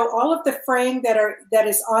 So all of the fraying that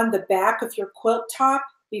is on the back of your quilt top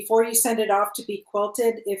before you send it off to be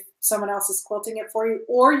quilted, if someone else is quilting it for you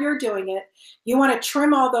or you're doing it, you want to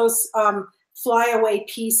trim all those flyaway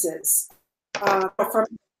pieces from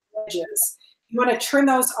edges. You want to trim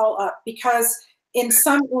those all up because in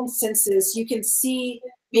some instances you can see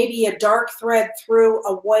maybe a dark thread through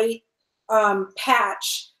a white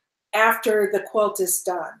patch after the quilt is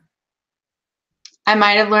done. I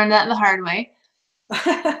might have learned that the hard way.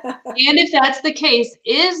 And if that's the case,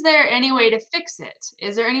 is there any way to fix it?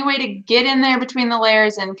 Is there any way to get in there between the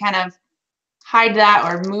layers and kind of hide that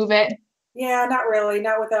or move it? Yeah, not really.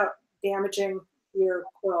 Not without damaging your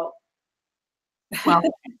quilt. Well,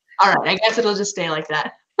 all right. I guess it'll just stay like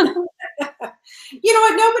that. You know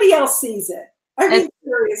what? Nobody else sees it. I mean,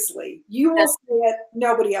 seriously, you will see it.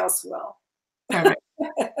 Nobody else will. Perfect.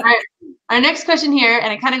 All right. Our next question here,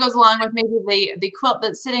 and it kind of goes along with maybe the quilt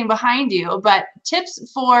that's sitting behind you, but tips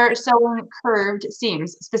for sewing curved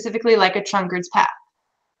seams, specifically like a trunkered's path.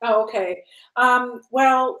 Oh, okay.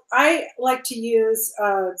 Well, I like to use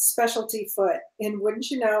specialty foot, and wouldn't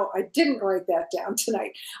you know, I didn't write that down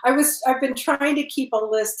tonight. I've been trying to keep a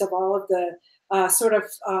list of all of the sort of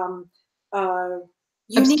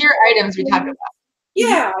obscure items we talked about.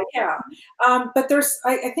 Yeah, yeah. But there's,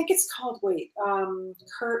 I think it's called, wait,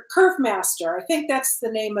 Curve Master. I think that's the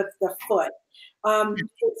name of the foot.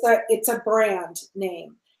 It's a brand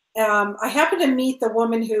name. I happened to meet the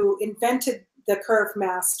woman who invented the Curve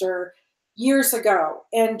Master years ago,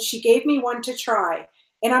 and she gave me one to try.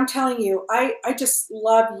 And I'm telling you, I just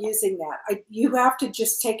love using that. You have to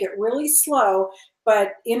just take it really slow,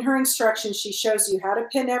 but in her instructions, she shows you how to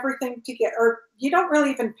pin everything together, or you don't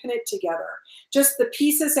really even pin it together. Just the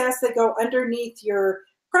pieces as they go underneath your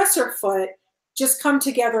presser foot just come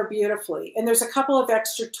together beautifully. And there's a couple of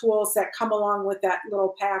extra tools that come along with that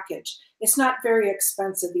little package. It's not very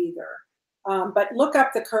expensive either. But look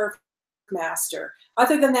up the Curve Master.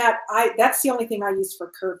 Other than that, that's the only thing I use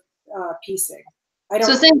for curve piecing.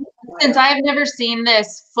 So since I've never seen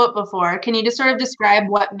this foot before, can you just sort of describe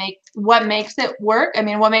what makes it work? I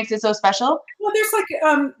mean, what makes it so special? Well, there's like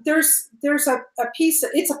there's a piece.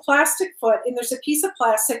 It's a plastic foot, and there's a piece of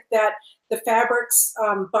plastic that the fabric's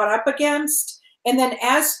butt up against, and then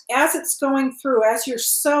as it's going through, as you're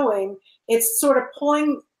sewing, it's sort of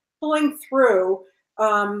pulling through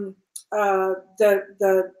the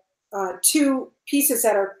two pieces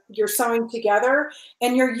that you're sewing together,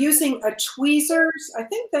 and you're using a tweezers. I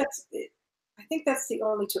think that's the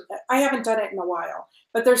only tool. I haven't done it in a while,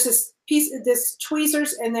 but there's this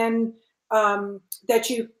tweezers, and then that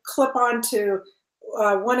you clip onto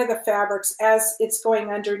one of the fabrics as it's going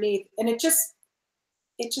underneath, and it just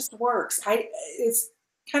works. It's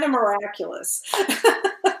kind of miraculous. All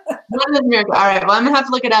right. Well, I'm gonna have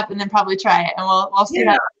to look it up and then probably try it, and we'll see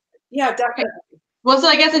how. Yeah, definitely. Well, so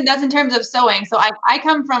I guess that's in terms of sewing. So I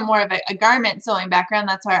come from more of a garment sewing background.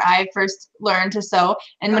 That's where I first learned to sew.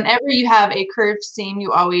 And whenever you have a curved seam,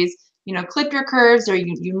 you always, clip your curves, or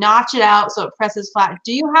you notch it out so it presses flat.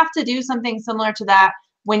 Do you have to do something similar to that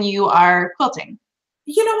when you are quilting?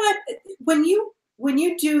 You know what? When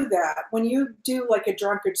you do that, when you do like a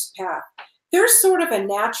drunkard's path, there's sort of a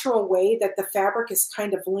natural way that the fabric is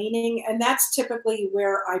kind of leaning, and that's typically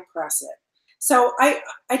where I press it. So I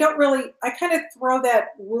kind of throw that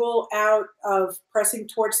rule out of pressing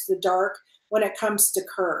towards the dark when it comes to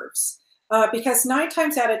curves, because 9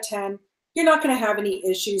 times out of 10, you're not going to have any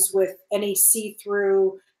issues with any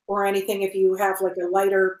see-through or anything if you have like a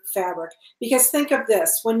lighter fabric. Because think of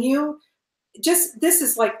this, this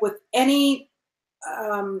is like with any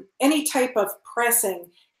type of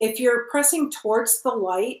pressing. If you're pressing towards the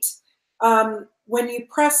light, when you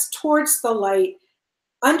press towards the light,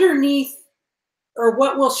 underneath, or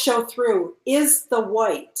what will show through, is the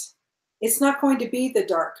white. It's not going to be the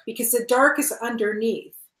dark, because the dark is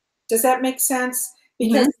underneath. Does that make sense?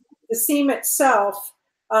 because the seam itself,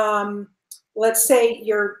 let's say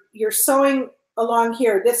you're sewing along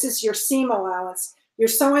here. This is your seam allowance. You're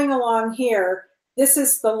sewing along here. This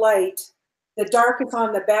is the light. The dark is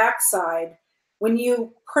on the back side. When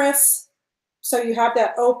you press, so you have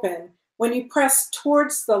that open, when you press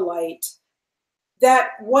towards the light,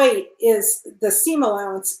 that white is, the seam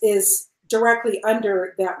allowance is directly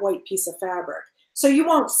under that white piece of fabric. So you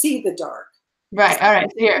won't see the dark. Right. All right.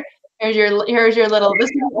 So here's your little, this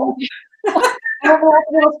is I have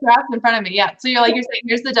little straps in front of me. Yeah. So you're saying,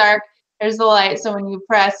 here's the dark, here's the light. So when you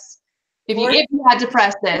press, if you had to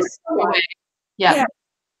press this, yeah.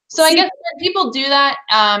 So I guess people do that,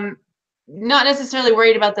 not necessarily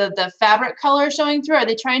worried about the fabric color showing through. Are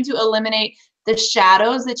they trying to eliminate the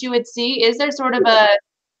shadows that you would see? Is there sort of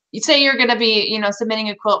you say you're going to be, submitting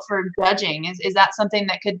a quilt for judging. Is that something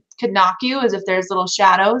that could knock you, as if there's little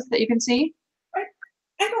shadows that you can see?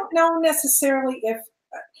 I don't know necessarily if,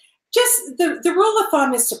 just the rule of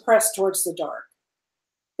thumb is to press towards the dark.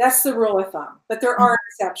 That's the rule of thumb, but there are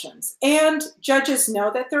exceptions, and judges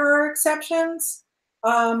know that there are exceptions.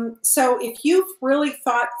 So if you've really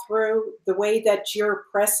thought through the way that you're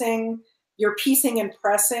piecing and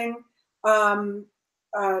pressing,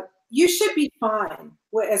 you should be fine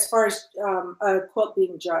as far as a quilt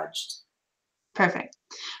being judged. Perfect.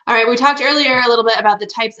 All right, we talked earlier a little bit about the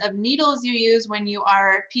types of needles you use when you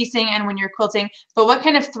are piecing and when you're quilting, but what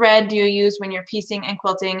kind of thread do you use when you're piecing and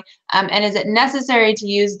quilting? And is it necessary to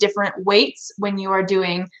use different weights when you are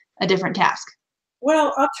doing a different task?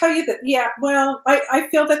 Well, I'll tell you that, yeah, well, I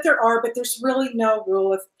feel that there are, but there's really no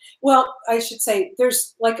rule of, well, I should say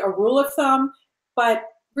there's like a rule of thumb, but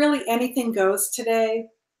really anything goes today.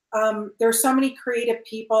 There are so many creative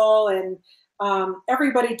people, and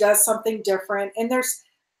everybody does something different. And there's,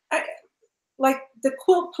 like, the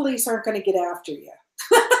quilt police aren't going to get after you.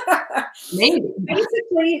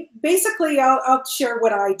 Maybe. Basically, I'll share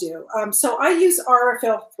what I do. So I use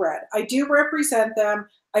RFL thread. I do represent them.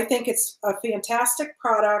 I think it's a fantastic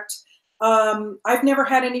product. I've never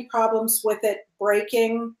had any problems with it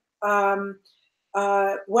breaking. What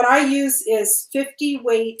I use is 50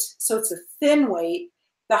 weight, so it's a thin weight.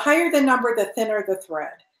 The higher the number, the thinner the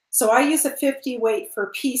thread. So I use a 50 weight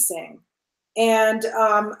for piecing. And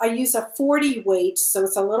I use a 40 weight, so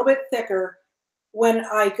it's a little bit thicker, when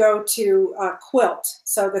I go to quilt,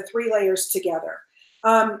 so the 3 layers together.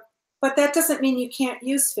 But that doesn't mean you can't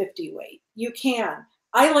use 50 weight. You can.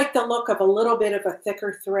 I like the look of a little bit of a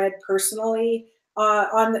thicker thread personally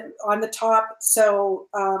on the top, so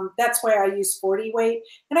that's why I use 40 weight.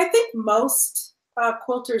 And I think most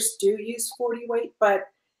quilters do use 40 weight, but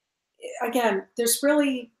again, there's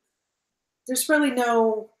really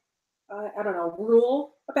no I don't know,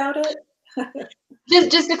 rule about it.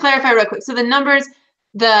 Just to clarify real quick, so the numbers,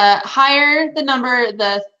 the higher the number,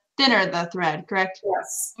 the thinner the thread, correct?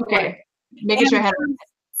 Yes. Okay. Right. Making sure I had.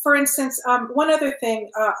 For instance, one other thing,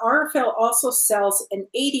 RFL also sells an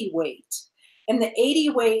 80 weight. And the 80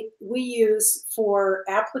 weight we use for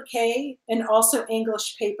applique and also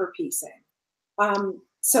English paper piecing.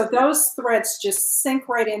 So those threads just sink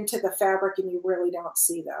right into the fabric and you really don't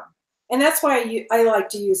see them. And that's why I like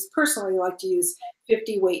to use, personally like to use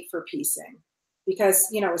 50 weight for piecing, because,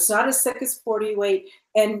 it's not as thick as 40 weight,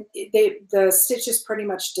 and the stitches pretty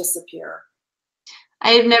much disappear.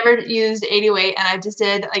 I have never used 80 weight, and I just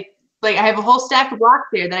did like I have a whole stack of blocks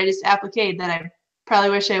here that I just appliqued that I probably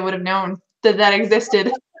wish I would have known that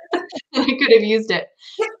existed. And I could have used it.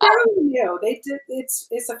 It's fairly new.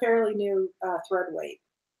 It's a fairly new thread weight.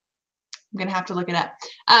 I'm gonna have to look it up.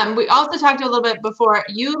 We also talked a little bit before.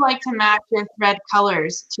 You like to match your thread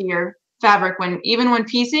colors to your fabric even when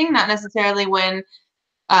piecing, not necessarily when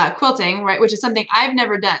quilting, right? Which is something I've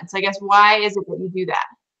never done. So I guess, why is it that you do that?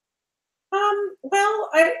 Well,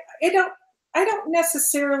 I don't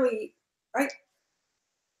necessarily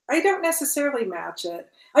match it.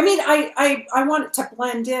 I mean, I want it to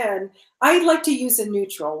blend in. I like to use a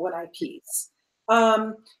neutral when I piece.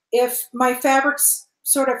 If my fabrics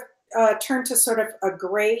sort of turn to sort of a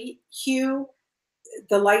gray hue,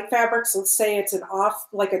 the light fabrics, let's say it's an off,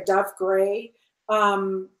 like a dove gray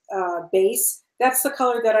base, that's the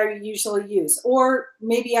color that I usually use. Or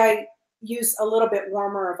maybe I use a little bit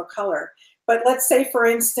warmer of a color. But let's say, for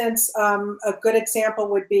instance, a good example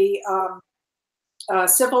would be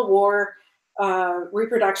Civil War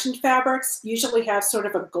reproduction fabrics usually have sort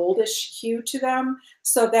of a goldish hue to them.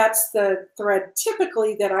 So that's the thread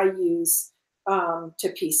typically that I use to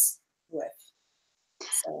piece with.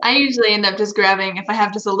 So. I usually end up just grabbing, if I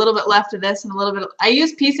have just a little bit left of this and a little bit, I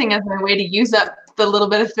use piecing as my way to use up the little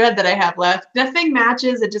bit of thread that I have left. Nothing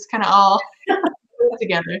matches, it just kind of all goes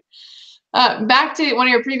together. Back to one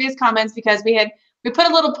of your previous comments, because we put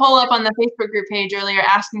a little poll up on the Facebook group page earlier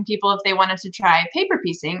asking people if they wanted to try paper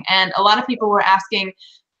piecing, and a lot of people were asking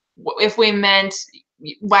if we meant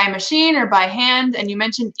by machine or by hand, and you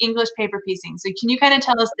mentioned English paper piecing. So can you kind of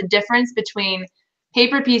tell us the difference between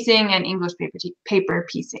paper piecing and English paper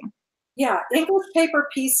piecing? Yeah, English paper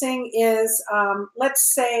piecing is,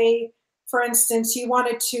 let's say, for instance, you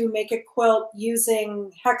wanted to make a quilt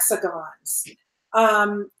using hexagons.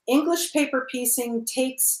 English paper piecing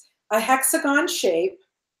takes a hexagon shape,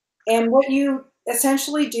 and what you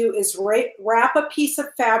essentially do is wrap a piece of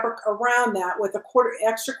fabric around that with a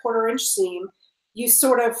extra quarter-inch seam. You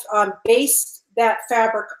sort of baste that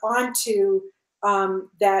fabric onto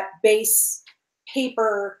that base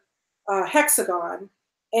paper hexagon,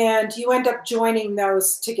 and you end up joining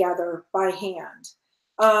those together by hand.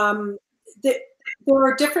 There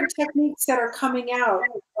are different techniques that are coming out.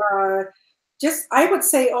 Just, I would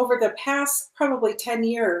say, over the past probably 10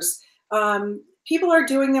 years, people are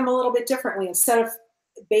doing them a little bit differently. Instead of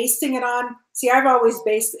basting it on, see, I've always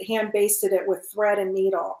hand basted it with thread and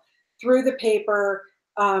needle through the paper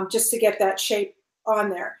just to get that shape on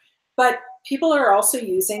there. But people are also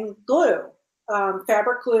using glue,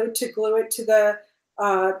 fabric glue, to glue it to the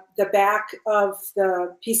back of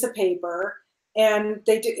the piece of paper. And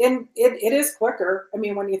they do, and it is quicker. I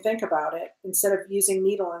mean, when you think about it, instead of using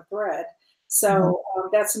needle and thread. So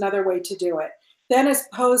that's another way to do it. Then, as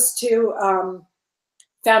opposed to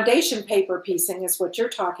foundation paper piecing, is what you're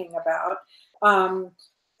talking about.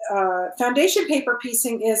 Foundation paper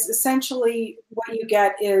piecing is essentially, what you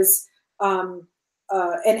get is an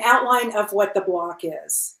outline of what the block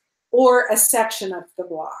is, or a section of the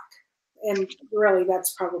block. And really,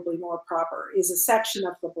 that's probably more proper, is a section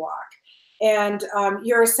of the block. And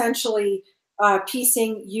you're essentially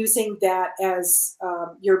piecing using that as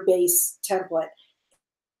your base template.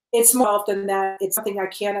 It's more involved than that. It's something I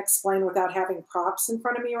can't explain without having props in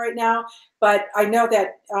front of me right now. But I know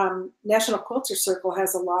that National Quilter Circle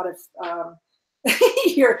has a lot of,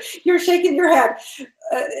 you're shaking your head.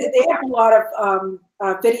 They have a lot of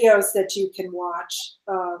videos that you can watch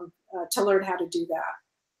to learn how to do that.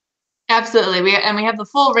 Absolutely, we have the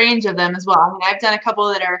full range of them as well. I mean, I've done a couple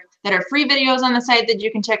that are free videos on the site that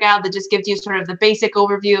you can check out that just gives you sort of the basic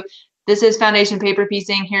overview. This is foundation paper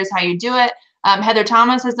piecing. Here's how you do it. Heather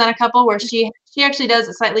Thomas has done a couple where she actually does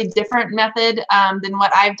a slightly different method than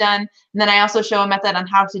what I've done. And then I also show a method on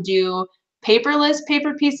how to do paperless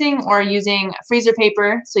paper piecing, or using freezer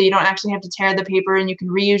paper, so you don't actually have to tear the paper and you can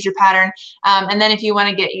reuse your pattern. And then if you want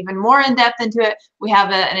to get even more in depth into it, we have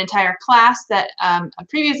an entire class that a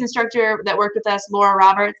previous instructor that worked with us, Laura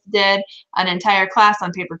Roberts, did an entire class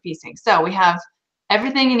on paper piecing. So we have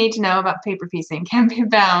everything you need to know about paper piecing can be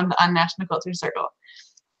found on National Quilter Circle.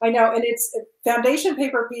 I know, and it's foundation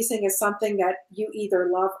paper piecing is something that you either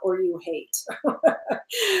love or you hate.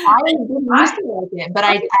 I didn't used to like it, but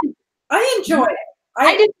I enjoy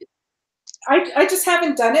it. I just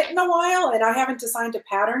haven't done it in a while, and I haven't designed a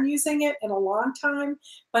pattern using it in a long time.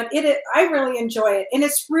 But I really enjoy it, and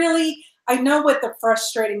it's really, I know what the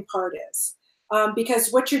frustrating part is, because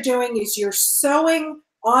what you're doing is you're sewing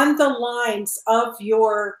on the lines of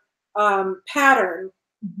your pattern,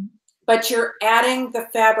 but you're adding the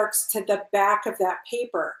fabrics to the back of that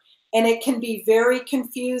paper, and it can be very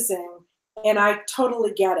confusing. And I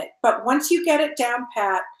totally get it. But once you get it down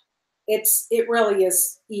pat, it really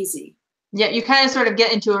is easy. Yeah, you kind of sort of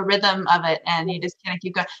get into a rhythm of it, and you just kind of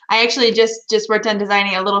keep going. I actually just worked on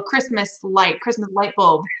designing a little Christmas light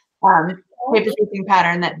bulb paper piecing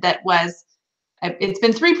pattern that was. It's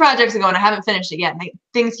been 3 projects ago, and I haven't finished it yet. And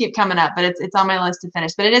things keep coming up, but it's on my list to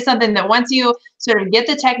finish. But it is something that once you sort of get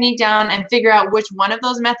the technique down and figure out which one of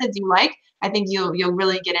those methods you like, I think you'll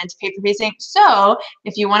really get into paper piecing. So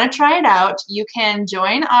if you want to try it out, you can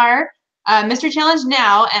join our Mystery Challenge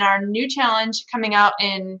now, and our new challenge coming out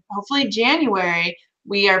in hopefully January.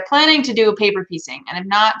 We are planning to do a paper piecing, and if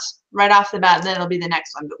not right off the bat, then it'll be the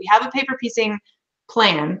next one. But we have a paper piecing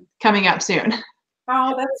plan coming up soon.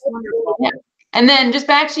 Oh, that's wonderful. Yeah. And then just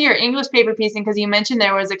back to your English paper piecing, because you mentioned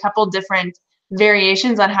there was a couple different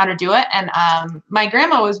variations on how to do it. And my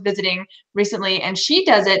grandma was visiting recently, and she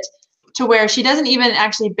does it to where she doesn't even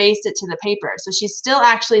actually baste it to the paper. So she's still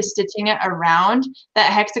actually stitching it around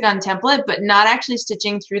that hexagon template, but not actually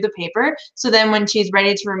stitching through the paper. So then when she's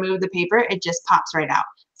ready to remove the paper, it just pops right out.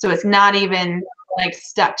 So it's not even like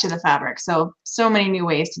stuck to the fabric. So many new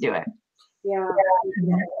ways to do it. Yeah.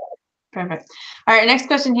 Perfect. All right, next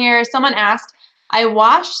question here. Someone asked, I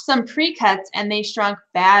washed some pre-cuts and they shrunk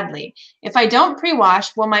badly. If I don't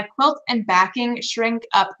pre-wash, will my quilt and backing shrink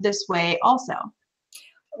up this way also?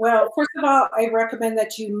 Well, first of all, I recommend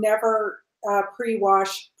that you never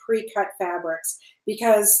pre-wash, pre-cut fabrics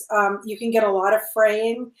because you can get a lot of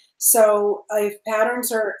fraying. So if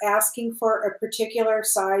patterns are asking for a particular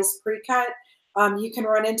size pre-cut, you can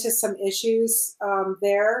run into some issues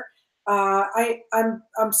there.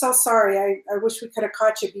 I'm so sorry. I wish we could have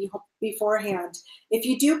caught you beforehand. If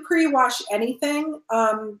you do pre-wash anything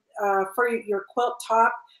for your quilt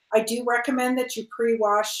top, I do recommend that you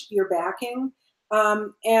pre-wash your backing.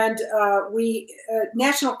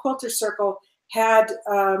 National Quilter Circle had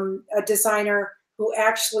a designer who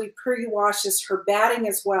actually pre-washes her batting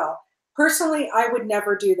as well. Personally, I would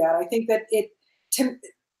never do that. I think that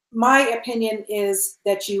my opinion is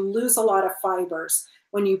that you lose a lot of fibers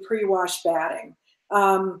when you pre-wash batting.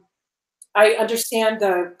 I understand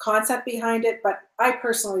the concept behind it, but I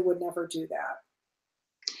personally would never do that.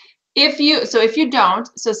 If you don't,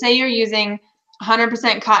 so say you're using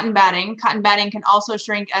 100% cotton batting can also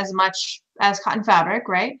shrink as much as cotton fabric,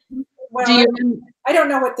 right? Well, I don't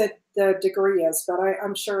know what the degree is, but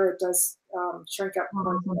I'm sure it does shrink up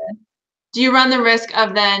quite a bit. Do you run the risk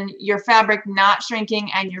of then your fabric not shrinking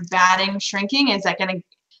and your batting shrinking? Is that going to,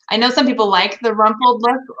 I know some people like the rumpled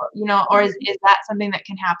look, you know, or is that something that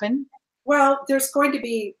can happen? Well, there's going to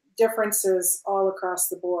be differences all across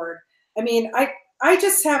the board. I mean, I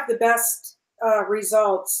just have the best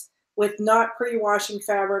results with not pre-washing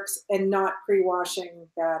fabrics and not pre-washing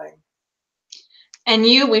batting. And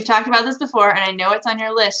we've talked about this before, and I know it's on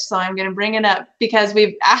your list, so I'm going to bring it up because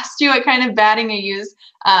we've asked you what kind of batting you use.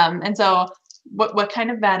 And so what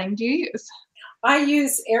kind of batting do you use? I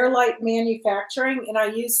use Airlight Manufacturing, and I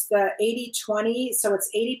use the 80-20, so it's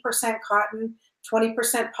 80% cotton,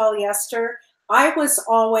 20% polyester. I've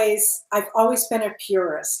always been a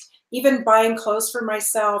purist. Even buying clothes for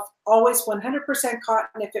myself, always 100%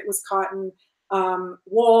 cotton if it was cotton,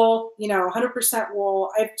 wool, 100% wool.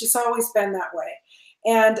 I've just always been that way.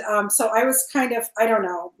 And so I was kind of, I don't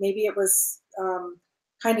know, maybe it was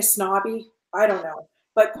kind of snobby. I don't know.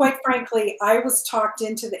 But quite frankly, I was talked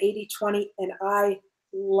into the 80-20 and I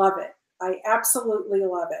love it. I absolutely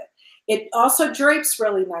love it. It also drapes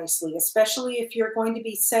really nicely, especially if you're going to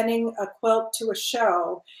be sending a quilt to a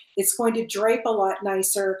show. It's going to drape a lot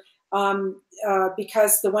nicer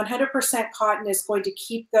because the 100% cotton is going to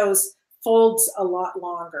keep those folds a lot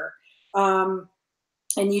longer. And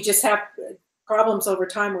you just have problems over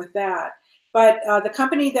time with that. But the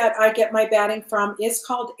company that I get my batting from is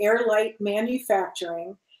called Airlight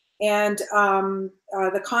Manufacturing. And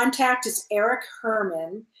the contact is Eric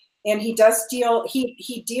Herman. And he does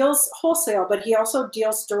he deals wholesale, but he also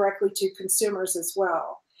deals directly to consumers as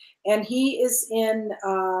well. And he is in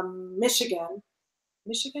Michigan.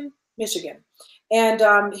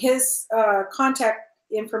 And his contact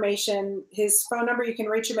information, his phone number, you can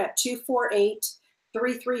reach him at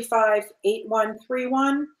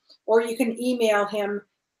 248-335-8131, or you can email him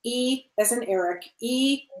as in Eric,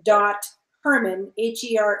 e.herman, Herman,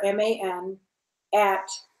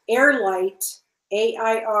 at Airlight,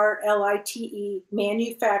 AIRLITE,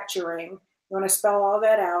 manufacturing, you want to spell all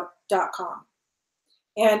that out, .com.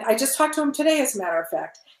 And I just talked to him today, as a matter of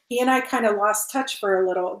fact. He and I kind of lost touch for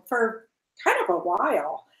kind of a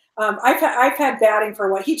while. I've had batting for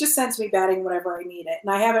a while. He just sends me batting whenever I need it,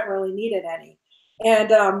 and I haven't really needed any.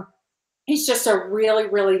 And he's just a really,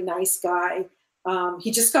 really nice guy.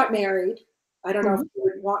 He just got married. I don't know if you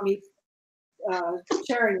would want me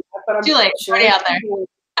sharing that, but I'm too late. Already out there.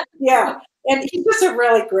 Yeah, and he's just a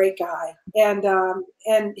really great guy, and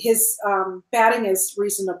his batting is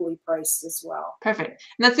reasonably priced as well. Perfect,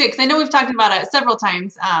 and that's good because I know we've talked about it several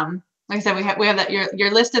times. Like I said, we have that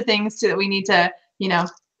your list of things that we need to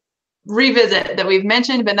revisit that we've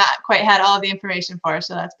mentioned but not quite had all of the information for.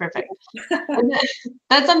 So that's perfect.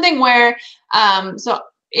 That's something where so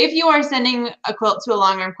if you are sending a quilt to a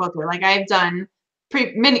long arm quilter, like I've done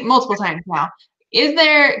multiple times now,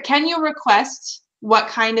 can you request what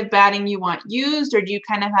kind of batting you want used, or do you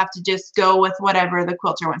kind of have to just go with whatever the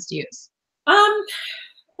quilter wants to use?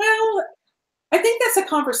 Well, I think that's a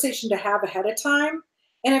conversation to have ahead of time.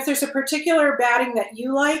 And if there's a particular batting that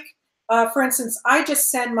you like, for instance, I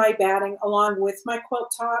just send my batting along with my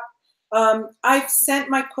quilt top. I've sent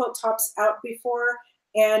my quilt tops out before,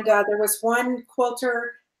 and there was one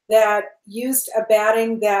quilter that used a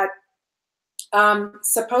batting that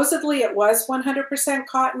supposedly it was 100%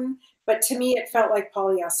 cotton, but to me it felt like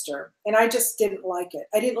polyester, and I just didn't like it.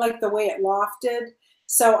 I didn't like the way it lofted.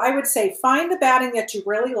 So I would say find the batting that you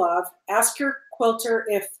really love. Ask your quilter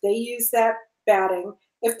if they use that batting.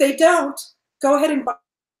 If they don't, go ahead and buy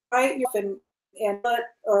it and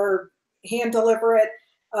or hand deliver it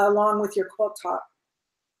along with your quilt top.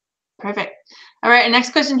 Perfect. All right, and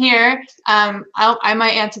next question here. I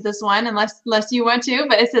might answer this one unless you want to,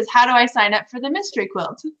 but it says, how do I sign up for the mystery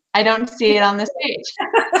quilt? I don't see it on this page.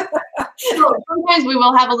 So sometimes we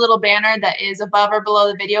will have a little banner that is above or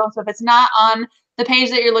below the video. So if it's not on the page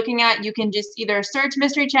that you're looking at, you can just either search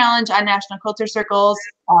Mystery Challenge on National Quilter Circle's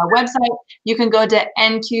website. You can go to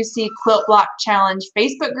NQC Quilt Block Challenge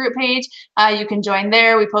Facebook group page. You can join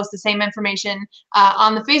there. We post the same information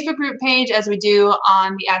on the Facebook group page as we do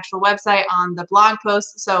on the actual website on the blog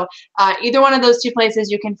post. So either one of those two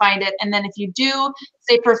places you can find it. And then if you do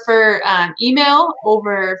say prefer email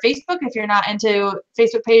over Facebook, if you're not into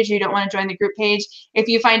Facebook page, you don't want to join the group page, if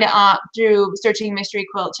you find it through searching Mystery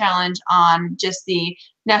Quilt Challenge on just the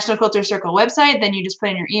National Quilter Circle website, then you just put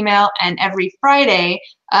in your email, and every Friday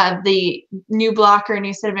the new block or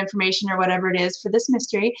new set of information or whatever it is for this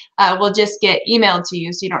mystery will just get emailed to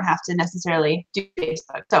you, so you don't have to necessarily do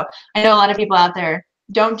Facebook. So I know a lot of people out there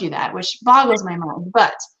don't do that, which boggles my mind,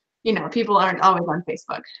 but you know, people aren't always on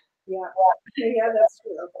Facebook. Yeah, that's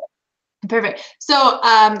true. Perfect. So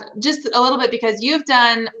just a little bit, because you've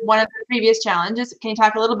done one of the previous challenges, can you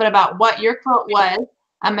talk a little bit about what your quilt was,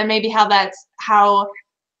 and maybe how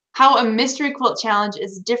a mystery quilt challenge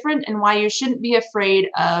is different, and why you shouldn't be afraid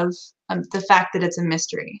of the fact that it's a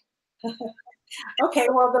mystery? Okay,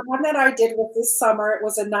 well, the one that I did with this summer, it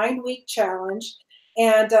was a 9-week challenge.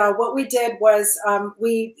 And what we did was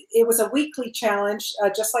it was a weekly challenge,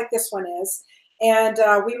 just like this one is. And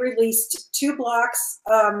we released 2 blocks,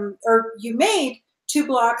 or you made 2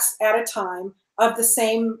 blocks at a time of the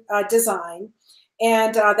same design.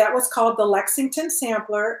 And that was called the Lexington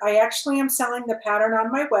Sampler. I actually am selling the pattern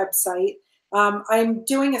on my website. I'm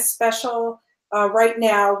doing a special right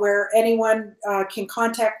now where anyone can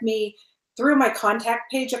contact me through my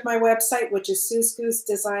contact page of my website, which is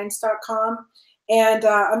susguzdesigns.com. And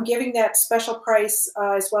I'm giving that special price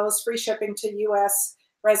as well as free shipping to U.S.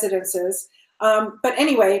 residences. But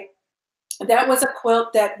anyway, that was a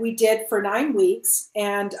quilt that we did for 9 weeks.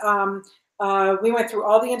 And we went through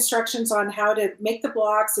all the instructions on how to make the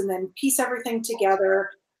blocks and then piece everything together.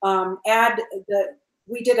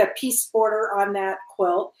 We did a piece border on that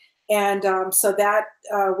quilt. And so that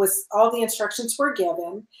was all the instructions were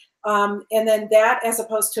given. And then that, as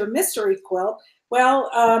opposed to a mystery quilt, well,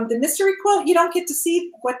 the mystery quilt, you don't get to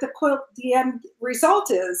see what the end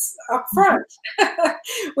result is up front,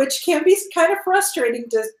 which can be kind of frustrating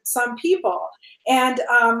to some people. And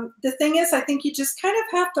the thing is, I think you just kind of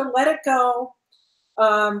have to let it go,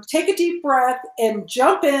 take a deep breath, and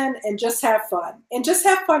jump in and just have fun. And just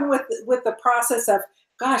have fun with the process of,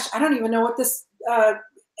 gosh, I don't even know what this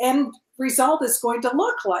end result is going to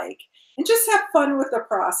look like. And just have fun with the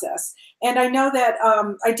process. And I know that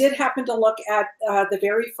I did happen to look at the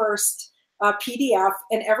very first PDF,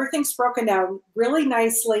 and everything's broken down really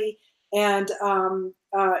nicely. And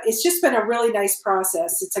it's just been a really nice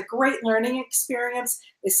process. It's a great learning experience.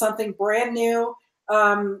 It's something brand new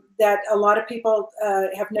that a lot of people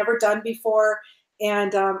have never done before.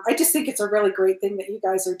 And I just think it's a really great thing that you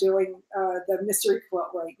guys are doing, the mystery quilt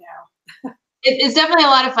right now. It's definitely a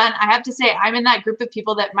lot of fun. I have to say, I'm in that group of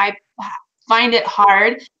people that might find it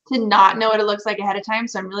hard to not know what it looks like ahead of time.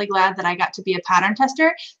 So I'm really glad that I got to be a pattern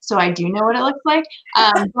tester, so I do know what it looks like.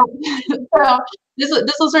 So this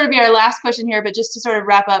will sort of be our last question here, but just to sort of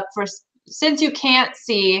wrap up, since you can't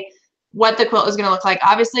see what the quilt is going to look like,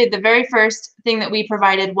 obviously the very first thing that we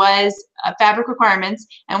provided was fabric requirements,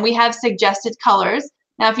 and we have suggested colors.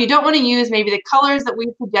 Now, if you don't want to use maybe the colors that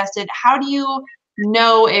we suggested, how do you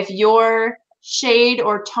know if your shade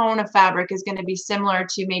or tone of fabric is going to be similar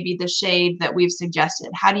to maybe the shade that we've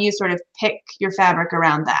suggested? How do you sort of pick your fabric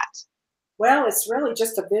around that? Well, it's really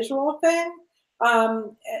just a visual thing.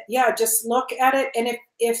 Yeah, just look at it. And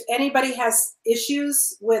if anybody has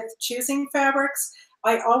issues with choosing fabrics,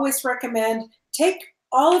 I always recommend take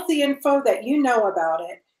all of the info that you know about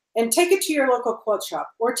it and take it to your local quilt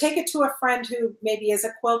shop, or take it to a friend who maybe is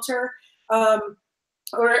a quilter, or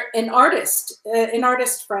an artist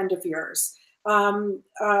friend of yours,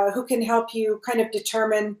 who can help you kind of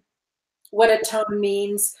determine what a tone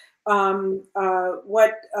means,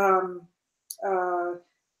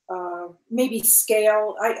 maybe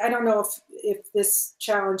scale. I don't know if this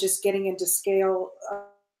challenge is getting into scale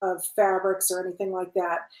of fabrics or anything like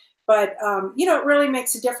that, but you know, it really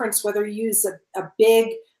makes a difference whether you use a big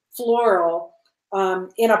floral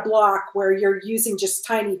in a block where you're using just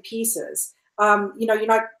tiny pieces. You know, you're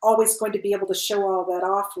not always going to be able to show all that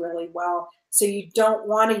off really well. So you don't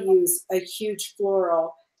want to use a huge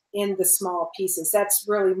floral in the small pieces. That's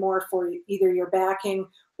really more for either your backing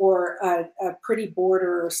or a pretty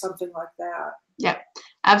border or something like that. Yep.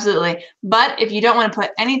 Absolutely. But if you don't want to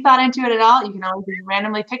put any thought into it at all, you can always just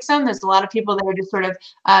randomly pick some. There's a lot of people that are just sort of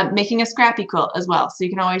making a scrappy quilt as well. So you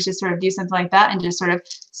can always just sort of do something like that and just sort of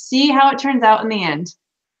see how it turns out in the end.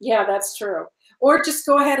 Yeah, that's true. Or just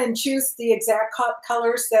go ahead and choose the exact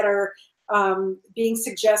colors that are being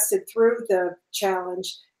suggested through the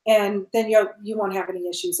challenge, and then you won't have any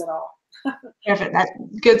issues at all. Perfect. That's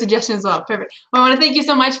good suggestion as well. Perfect. Well, I want to thank you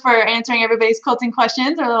so much for answering everybody's quilting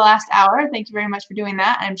questions over the last hour. Thank you very much for doing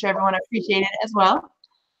that. I'm sure everyone appreciated it as well.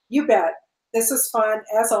 You bet. This was fun,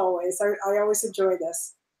 as always. I always enjoy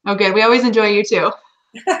this. Oh, good. We always enjoy you too.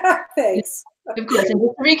 Thanks. Of course. And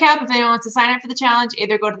just to recap, if anyone wants to sign up for the challenge,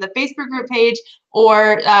 either go to the Facebook group page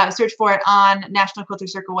or search for it on National Quilter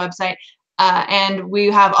Circle website. And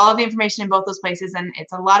we have all of the information in both those places, and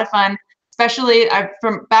it's a lot of fun. Especially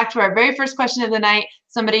from back to our very first question of the night,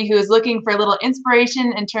 somebody who is looking for a little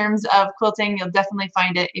inspiration in terms of quilting, you'll definitely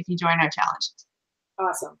find it if you join our challenge.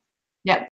 Awesome. Yep.